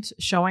client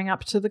showing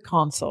up to the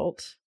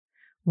consult,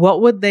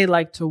 what would they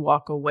like to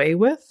walk away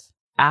with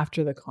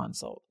after the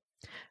consult?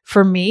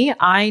 For me,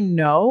 I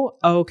know,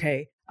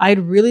 okay, I'd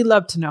really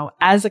love to know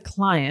as a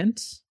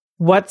client,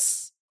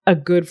 what's a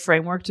good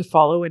framework to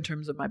follow in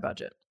terms of my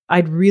budget.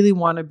 I'd really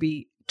want to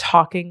be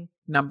talking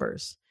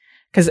numbers.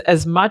 Because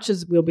as much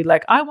as we'll be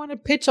like, I want to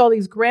pitch all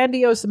these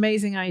grandiose,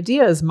 amazing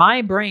ideas,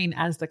 my brain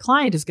as the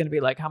client is going to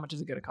be like, how much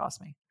is it going to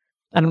cost me?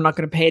 And I'm not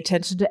going to pay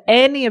attention to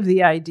any of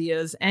the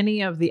ideas,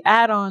 any of the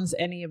add-ons,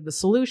 any of the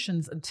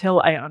solutions until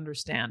I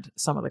understand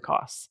some of the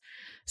costs.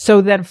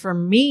 So then for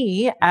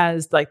me,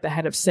 as like the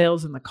head of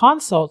sales in the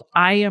consult,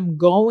 I am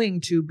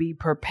going to be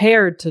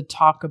prepared to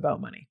talk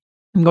about money.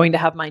 I'm going to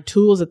have my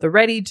tools at the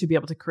ready to be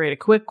able to create a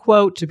quick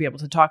quote, to be able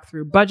to talk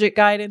through budget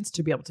guidance,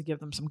 to be able to give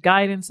them some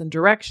guidance and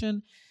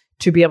direction,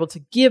 to be able to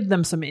give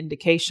them some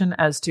indication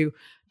as to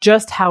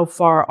just how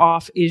far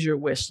off is your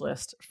wish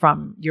list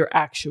from your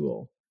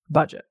actual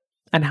budget.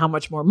 And how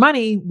much more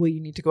money will you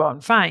need to go out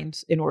and find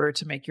in order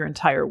to make your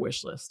entire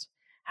wish list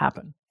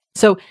happen?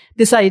 So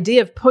this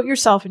idea of put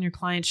yourself in your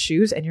client's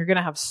shoes, and you're going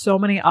to have so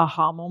many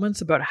aha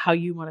moments about how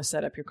you want to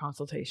set up your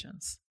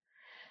consultations.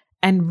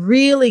 And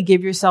really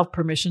give yourself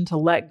permission to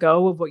let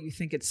go of what you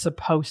think it's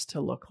supposed to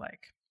look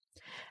like.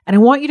 And I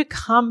want you to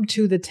come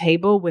to the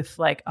table with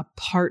like a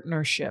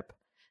partnership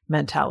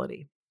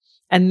mentality.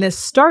 And this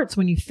starts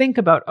when you think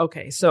about,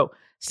 okay, so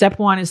step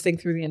 1 is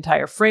think through the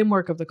entire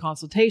framework of the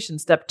consultation.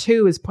 Step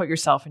 2 is put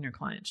yourself in your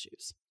client's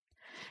shoes.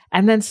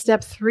 And then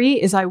step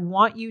 3 is I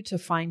want you to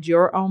find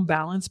your own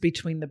balance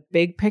between the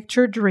big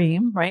picture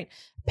dream, right?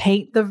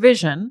 Paint the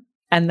vision,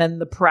 and then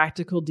the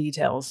practical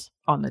details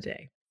on the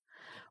day.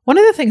 One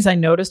of the things I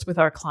noticed with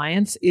our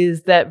clients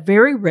is that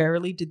very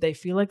rarely did they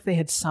feel like they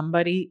had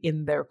somebody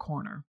in their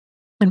corner.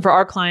 And for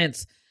our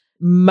clients,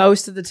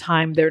 most of the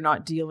time they're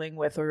not dealing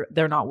with or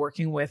they're not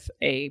working with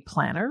a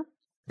planner.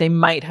 They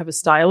might have a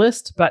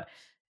stylist, but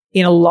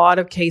in a lot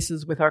of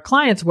cases with our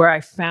clients where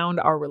I found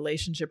our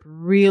relationship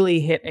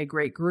really hit a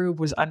great groove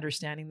was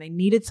understanding they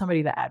needed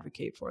somebody to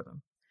advocate for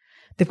them.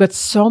 They've got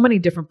so many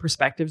different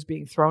perspectives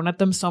being thrown at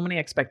them, so many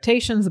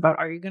expectations about,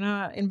 are you going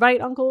to invite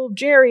Uncle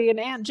Jerry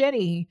and Aunt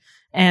Jenny?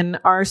 And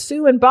are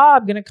Sue and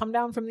Bob going to come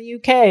down from the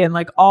UK? And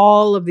like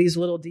all of these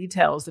little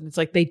details. And it's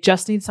like they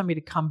just need somebody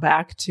to come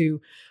back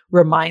to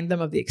remind them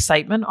of the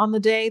excitement on the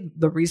day,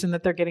 the reason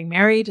that they're getting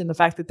married, and the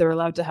fact that they're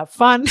allowed to have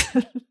fun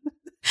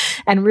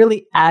and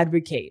really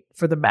advocate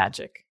for the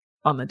magic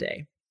on the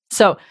day.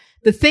 So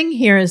the thing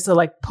here is to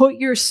like put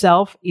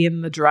yourself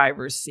in the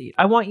driver's seat.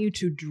 I want you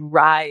to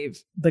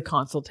drive the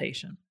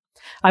consultation.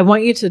 I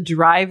want you to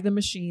drive the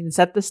machine,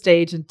 set the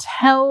stage, and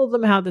tell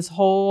them how this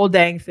whole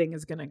dang thing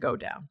is going to go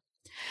down.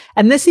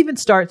 And this even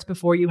starts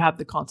before you have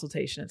the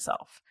consultation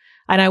itself.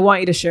 And I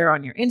want you to share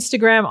on your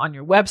Instagram, on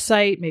your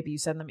website. Maybe you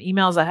send them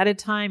emails ahead of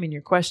time in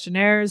your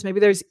questionnaires. Maybe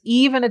there's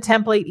even a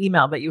template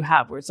email that you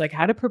have where it's like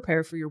how to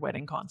prepare for your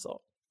wedding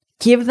consult.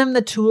 Give them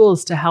the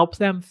tools to help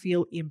them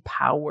feel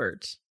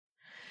empowered.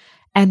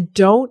 And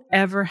don't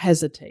ever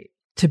hesitate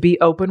to be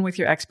open with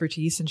your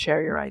expertise and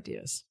share your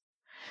ideas,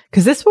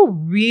 because this will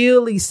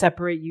really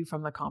separate you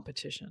from the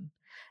competition.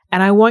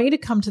 And I want you to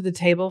come to the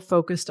table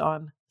focused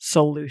on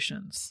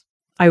solutions.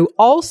 I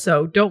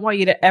also don't want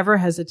you to ever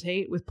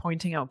hesitate with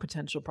pointing out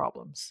potential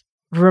problems.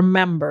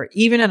 Remember,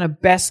 even in a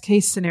best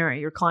case scenario,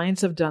 your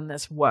clients have done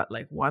this,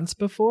 like once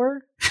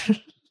before?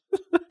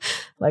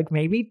 Like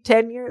maybe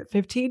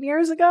 15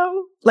 years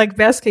ago? Like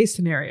best case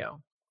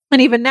scenario.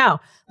 And even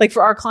now, like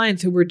for our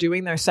clients who were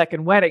doing their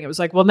second wedding, it was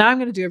like, well, now I'm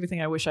going to do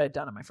everything I wish I had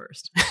done at my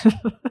first.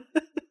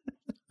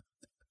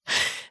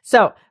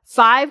 So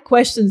 5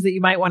 questions that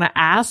you might want to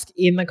ask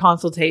in the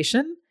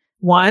consultation.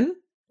 1,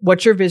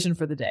 what's your vision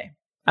for the day?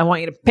 I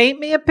want you to paint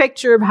me a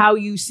picture of how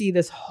you see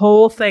this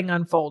whole thing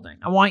unfolding.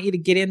 I want you to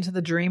get into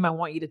the dream. I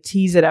want you to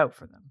tease it out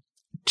for them.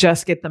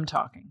 Just get them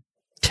talking.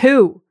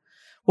 2,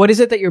 what is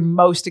it that you're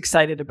most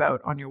excited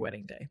about on your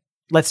wedding day?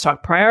 Let's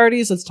talk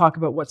priorities. Let's talk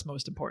about what's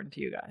most important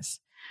to you guys,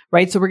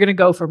 right? So we're going to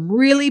go from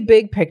really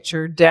big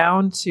picture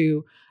down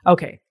to,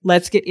 okay,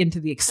 let's get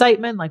into the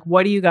excitement. Like,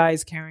 what are you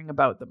guys caring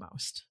about the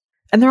most?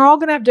 And they're all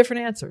going to have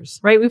different answers,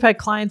 right? We've had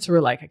clients who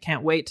are like, I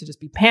can't wait to just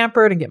be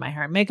pampered and get my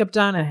hair and makeup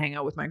done and hang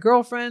out with my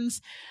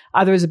girlfriends.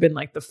 Others have been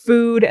like the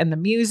food and the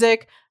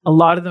music. A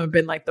lot of them have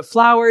been like the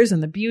flowers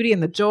and the beauty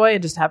and the joy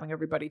and just having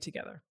everybody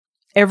together.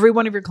 Every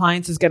one of your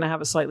clients is going to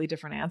have a slightly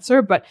different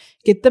answer, but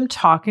get them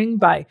talking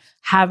by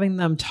having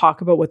them talk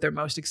about what they're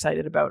most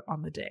excited about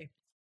on the day.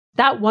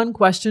 That one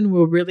question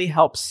will really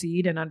help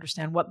seed and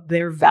understand what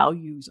their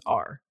values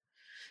are.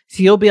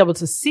 So you'll be able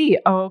to see,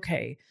 oh,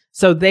 okay,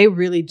 so they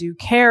really do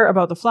care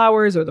about the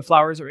flowers, or the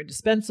flowers are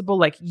indispensable.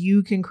 Like,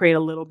 you can create a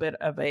little bit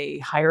of a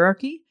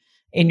hierarchy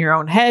in your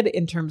own head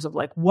in terms of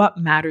like what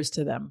matters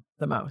to them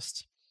the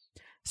most,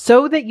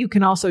 so that you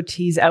can also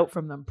tease out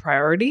from them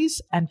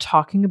priorities and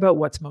talking about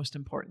what's most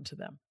important to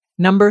them.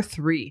 Number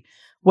 3,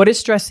 what is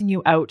stressing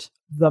you out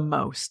the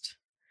most?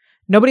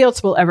 Nobody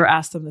else will ever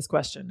ask them this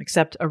question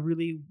except a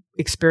really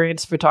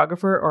experienced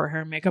photographer or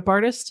hair and makeup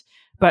artist.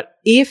 But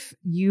if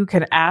you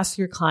can ask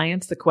your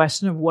clients the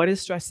question of what is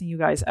stressing you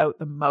guys out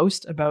the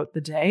most about the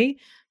day,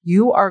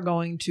 you are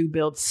going to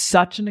build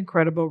such an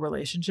incredible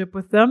relationship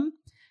with them.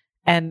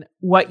 And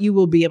what you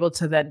will be able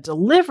to then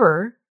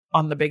deliver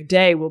on the big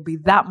day will be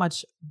that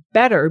much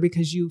better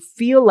because you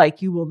feel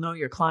like you will know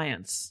your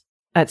clients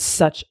at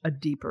such a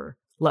deeper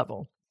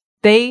level.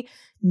 They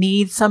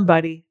need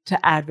somebody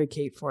to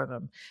advocate for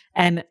them.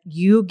 And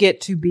you get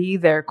to be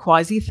their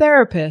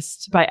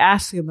quasi-therapist by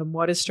asking them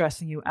what is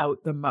stressing you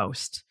out the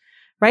most,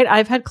 right?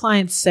 I've had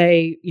clients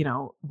say,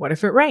 what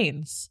if it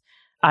rains?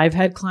 I've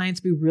had clients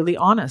be really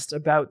honest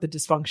about the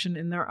dysfunction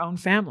in their own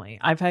family.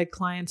 I've had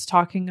clients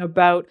talking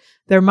about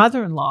their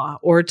mother-in-law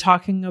or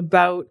talking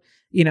about,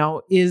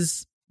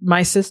 is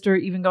my sister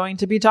even going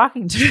to be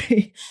talking to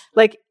me?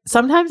 Like,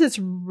 sometimes it's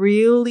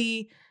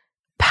really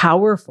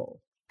powerful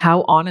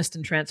how honest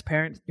and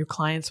transparent your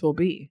clients will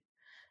be.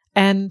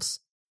 And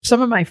some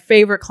of my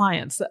favorite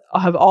clients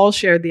have all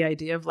shared the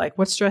idea of like,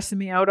 what's stressing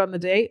me out on the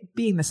day?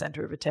 Being the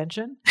center of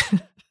attention.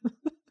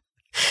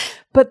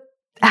 But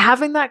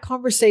having that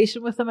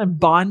conversation with them and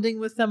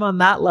bonding with them on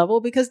that level,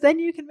 because then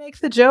you can make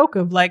the joke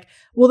of like,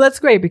 well, that's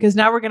great because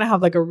now we're going to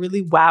have like a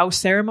really wow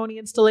ceremony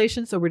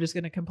installation. So we're just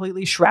going to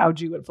completely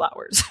shroud you in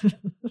flowers.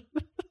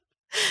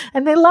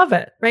 And they love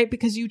it, right?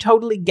 Because you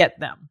totally get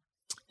them.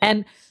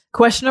 And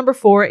question number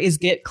 4 is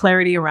get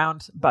clarity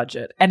around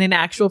budget. And in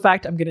actual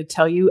fact, I'm going to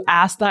tell you,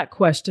 ask that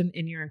question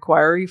in your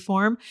inquiry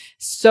form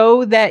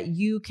so that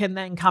you can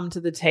then come to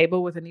the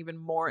table with an even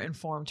more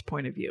informed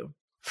point of view.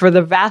 For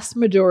the vast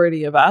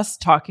majority of us,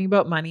 talking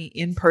about money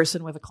in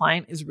person with a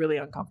client is really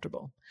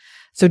uncomfortable.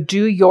 So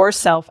do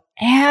yourself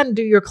and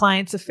do your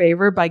clients a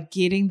favor by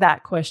getting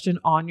that question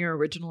on your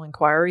original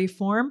inquiry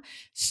form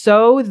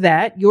so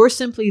that you're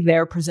simply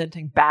there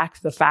presenting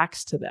back the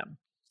facts to them.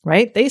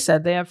 Right? They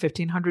said they have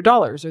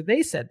 $1,500 or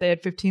they said they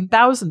had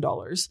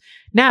 $15,000.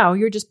 Now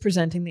you're just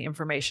presenting the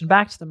information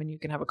back to them and you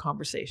can have a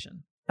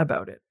conversation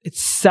about it.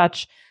 It's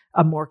such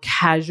a more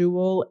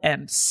casual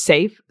and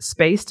safe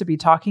space to be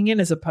talking in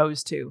as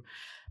opposed to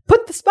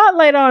put the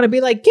spotlight on and be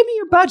like, give me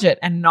your budget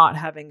and not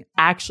having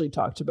actually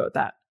talked about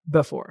that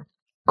before.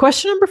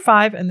 Question number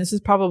 5, and this is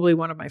probably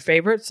one of my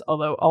favorites,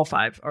 although all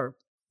 5 are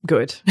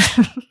good.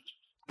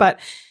 But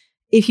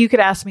if you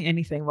could ask me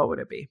anything, what would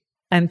it be?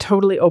 And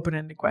totally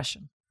open-ended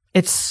question.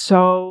 It's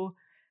so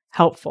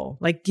helpful.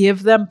 Like,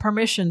 give them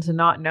permission to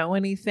not know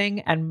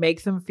anything and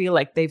make them feel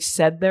like they've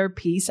said their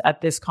piece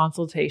at this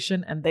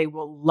consultation and they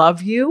will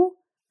love you.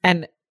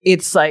 And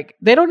it's like,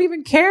 they don't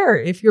even care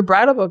if your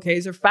bridal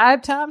bouquets are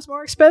 5 times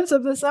more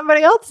expensive than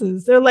somebody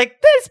else's. They're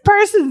like, this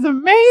person's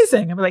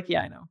amazing. I'm like,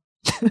 yeah, I know.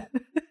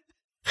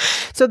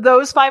 So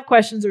those 5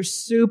 questions are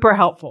super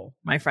helpful,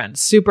 my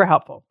friends, super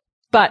helpful.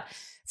 But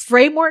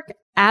framework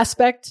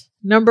aspect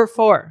number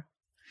 4.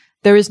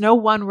 There is no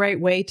one right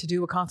way to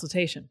do a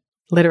consultation,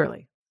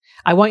 literally.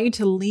 I want you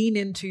to lean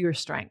into your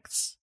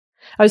strengths.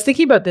 I was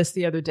thinking about this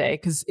the other day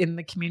because in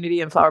the community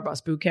and Flower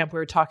Boss Bootcamp, we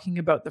were talking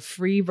about the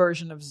free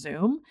version of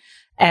Zoom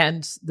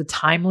and the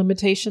time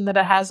limitation that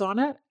it has on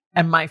it.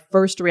 And my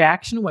first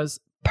reaction was,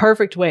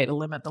 perfect way to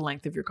limit the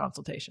length of your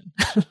consultation.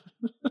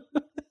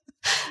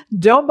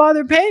 Don't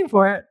bother paying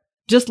for it.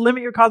 Just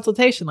limit your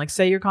consultation. Like,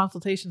 say your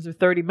consultations are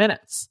 30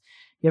 minutes.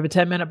 You have a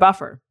 10-minute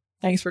buffer.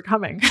 Thanks for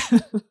coming.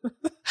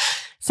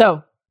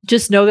 So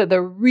just know that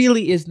there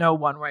really is no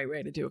one right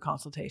way to do a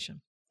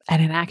consultation.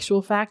 And in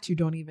actual fact, you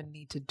don't even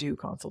need to do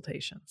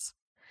consultations.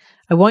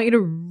 I want you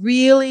to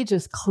really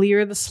just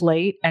clear the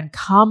slate and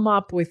come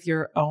up with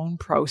your own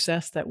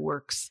process that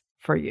works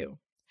for you.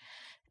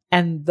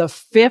 And the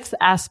 5th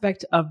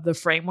aspect of the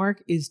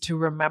framework is to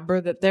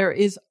remember that there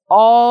is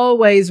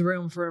always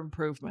room for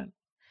improvement.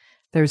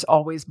 There's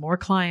always more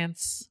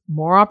clients,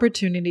 more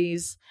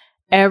opportunities.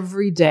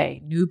 Every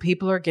day, new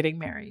people are getting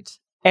married.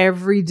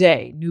 Every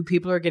day, new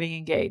people are getting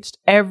engaged.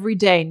 Every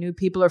day, new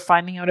people are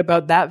finding out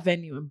about that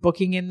venue and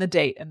booking in the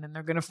date. And then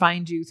they're going to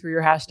find you through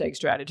your hashtag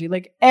strategy.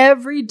 Like,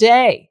 every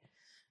day,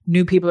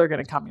 new people are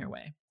going to come your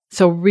way.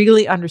 So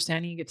really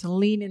understanding you get to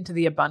lean into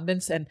the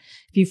abundance. And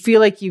if you feel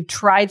like you've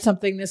tried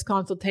something this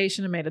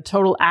consultation and made a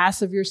total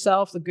ass of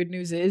yourself, the good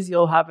news is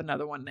you'll have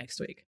another one next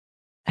week.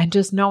 And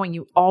just knowing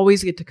you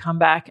always get to come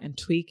back and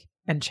tweak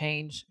and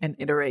change and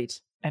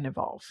iterate and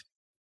evolve.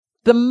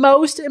 The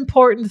most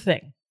important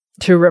thing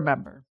to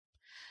remember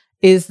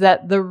is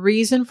that the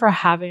reason for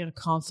having a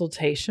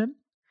consultation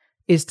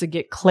is to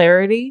get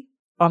clarity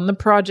on the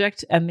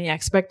project and the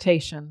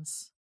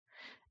expectations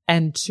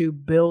and to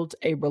build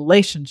a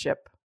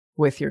relationship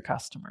with your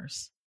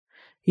customers.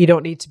 You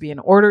don't need to be an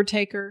order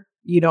taker.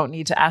 You don't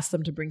need to ask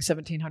them to bring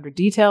 1,700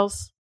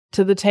 details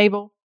to the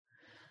table.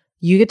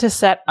 You get to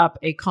set up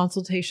a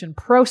consultation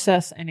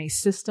process and a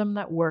system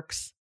that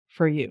works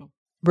for you.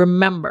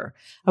 Remember,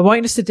 I want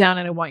you to sit down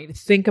and I want you to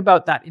think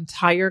about that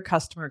entire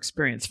customer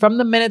experience from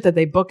the minute that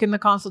they book in the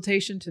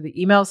consultation to the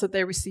emails that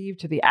they receive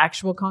to the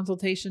actual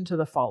consultation to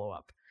the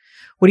follow-up.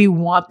 What do you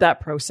want that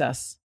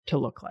process to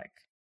look like?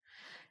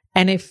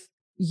 And if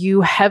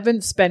you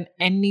haven't spent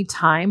any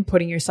time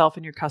putting yourself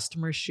in your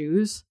customer's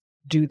shoes,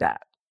 do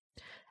that.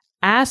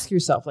 Ask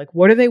yourself,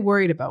 what are they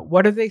worried about?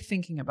 What are they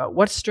thinking about?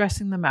 What's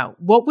stressing them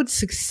out? What would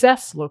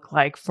success look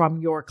like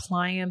from your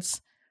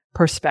client's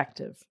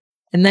perspective?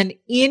 And then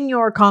in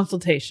your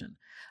consultation,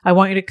 I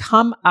want you to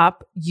come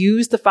up,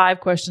 use the 5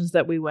 questions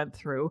that we went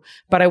through,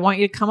 but I want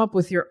you to come up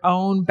with your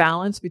own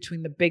balance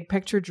between the big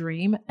picture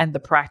dream and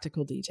the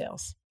practical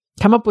details.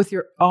 Come up with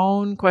your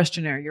own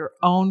questionnaire, your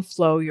own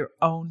flow, your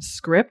own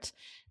script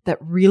that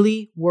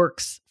really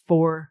works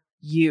for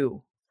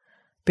you.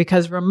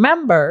 Because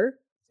remember,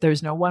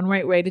 there's no one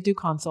right way to do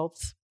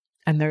consults,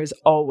 and there's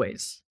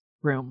always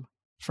room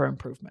for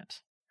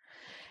improvement.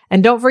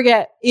 And don't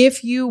forget,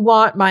 if you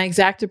want my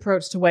exact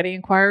approach to wedding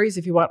inquiries,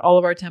 if you want all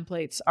of our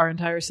templates, our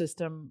entire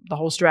system, the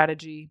whole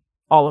strategy,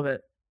 all of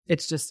it,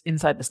 it's just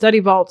inside the study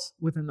vault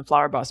within the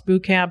Flower Boss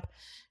Bootcamp.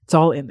 It's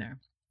all in there.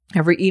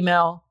 Every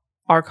email,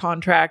 our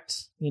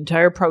contract, the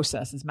entire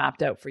process is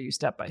mapped out for you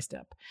step by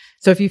step.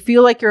 So if you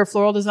feel like you're a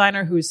floral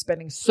designer who is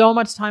spending so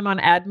much time on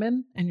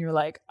admin and you're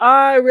like,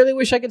 I really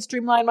wish I could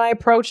streamline my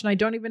approach and I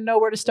don't even know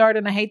where to start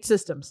and I hate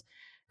systems,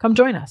 come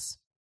join us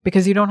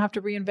because you don't have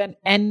to reinvent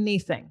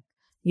anything.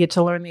 You get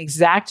to learn the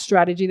exact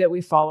strategy that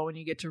we follow and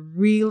you get to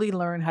really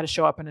learn how to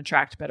show up and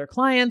attract better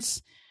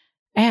clients.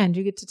 And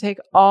you get to take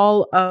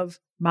all of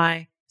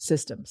my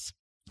systems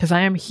because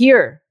I am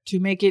here to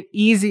make it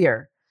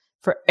easier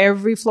for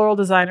every floral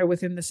designer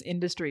within this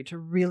industry to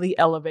really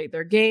elevate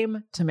their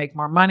game, to make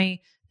more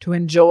money, to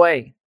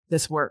enjoy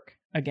this work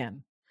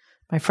again.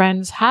 My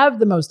friends, have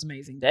the most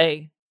amazing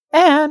day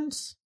and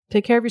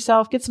take care of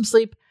yourself, get some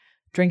sleep,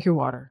 drink your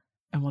water,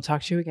 and we'll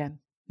talk to you again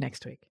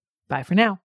next week. Bye for now.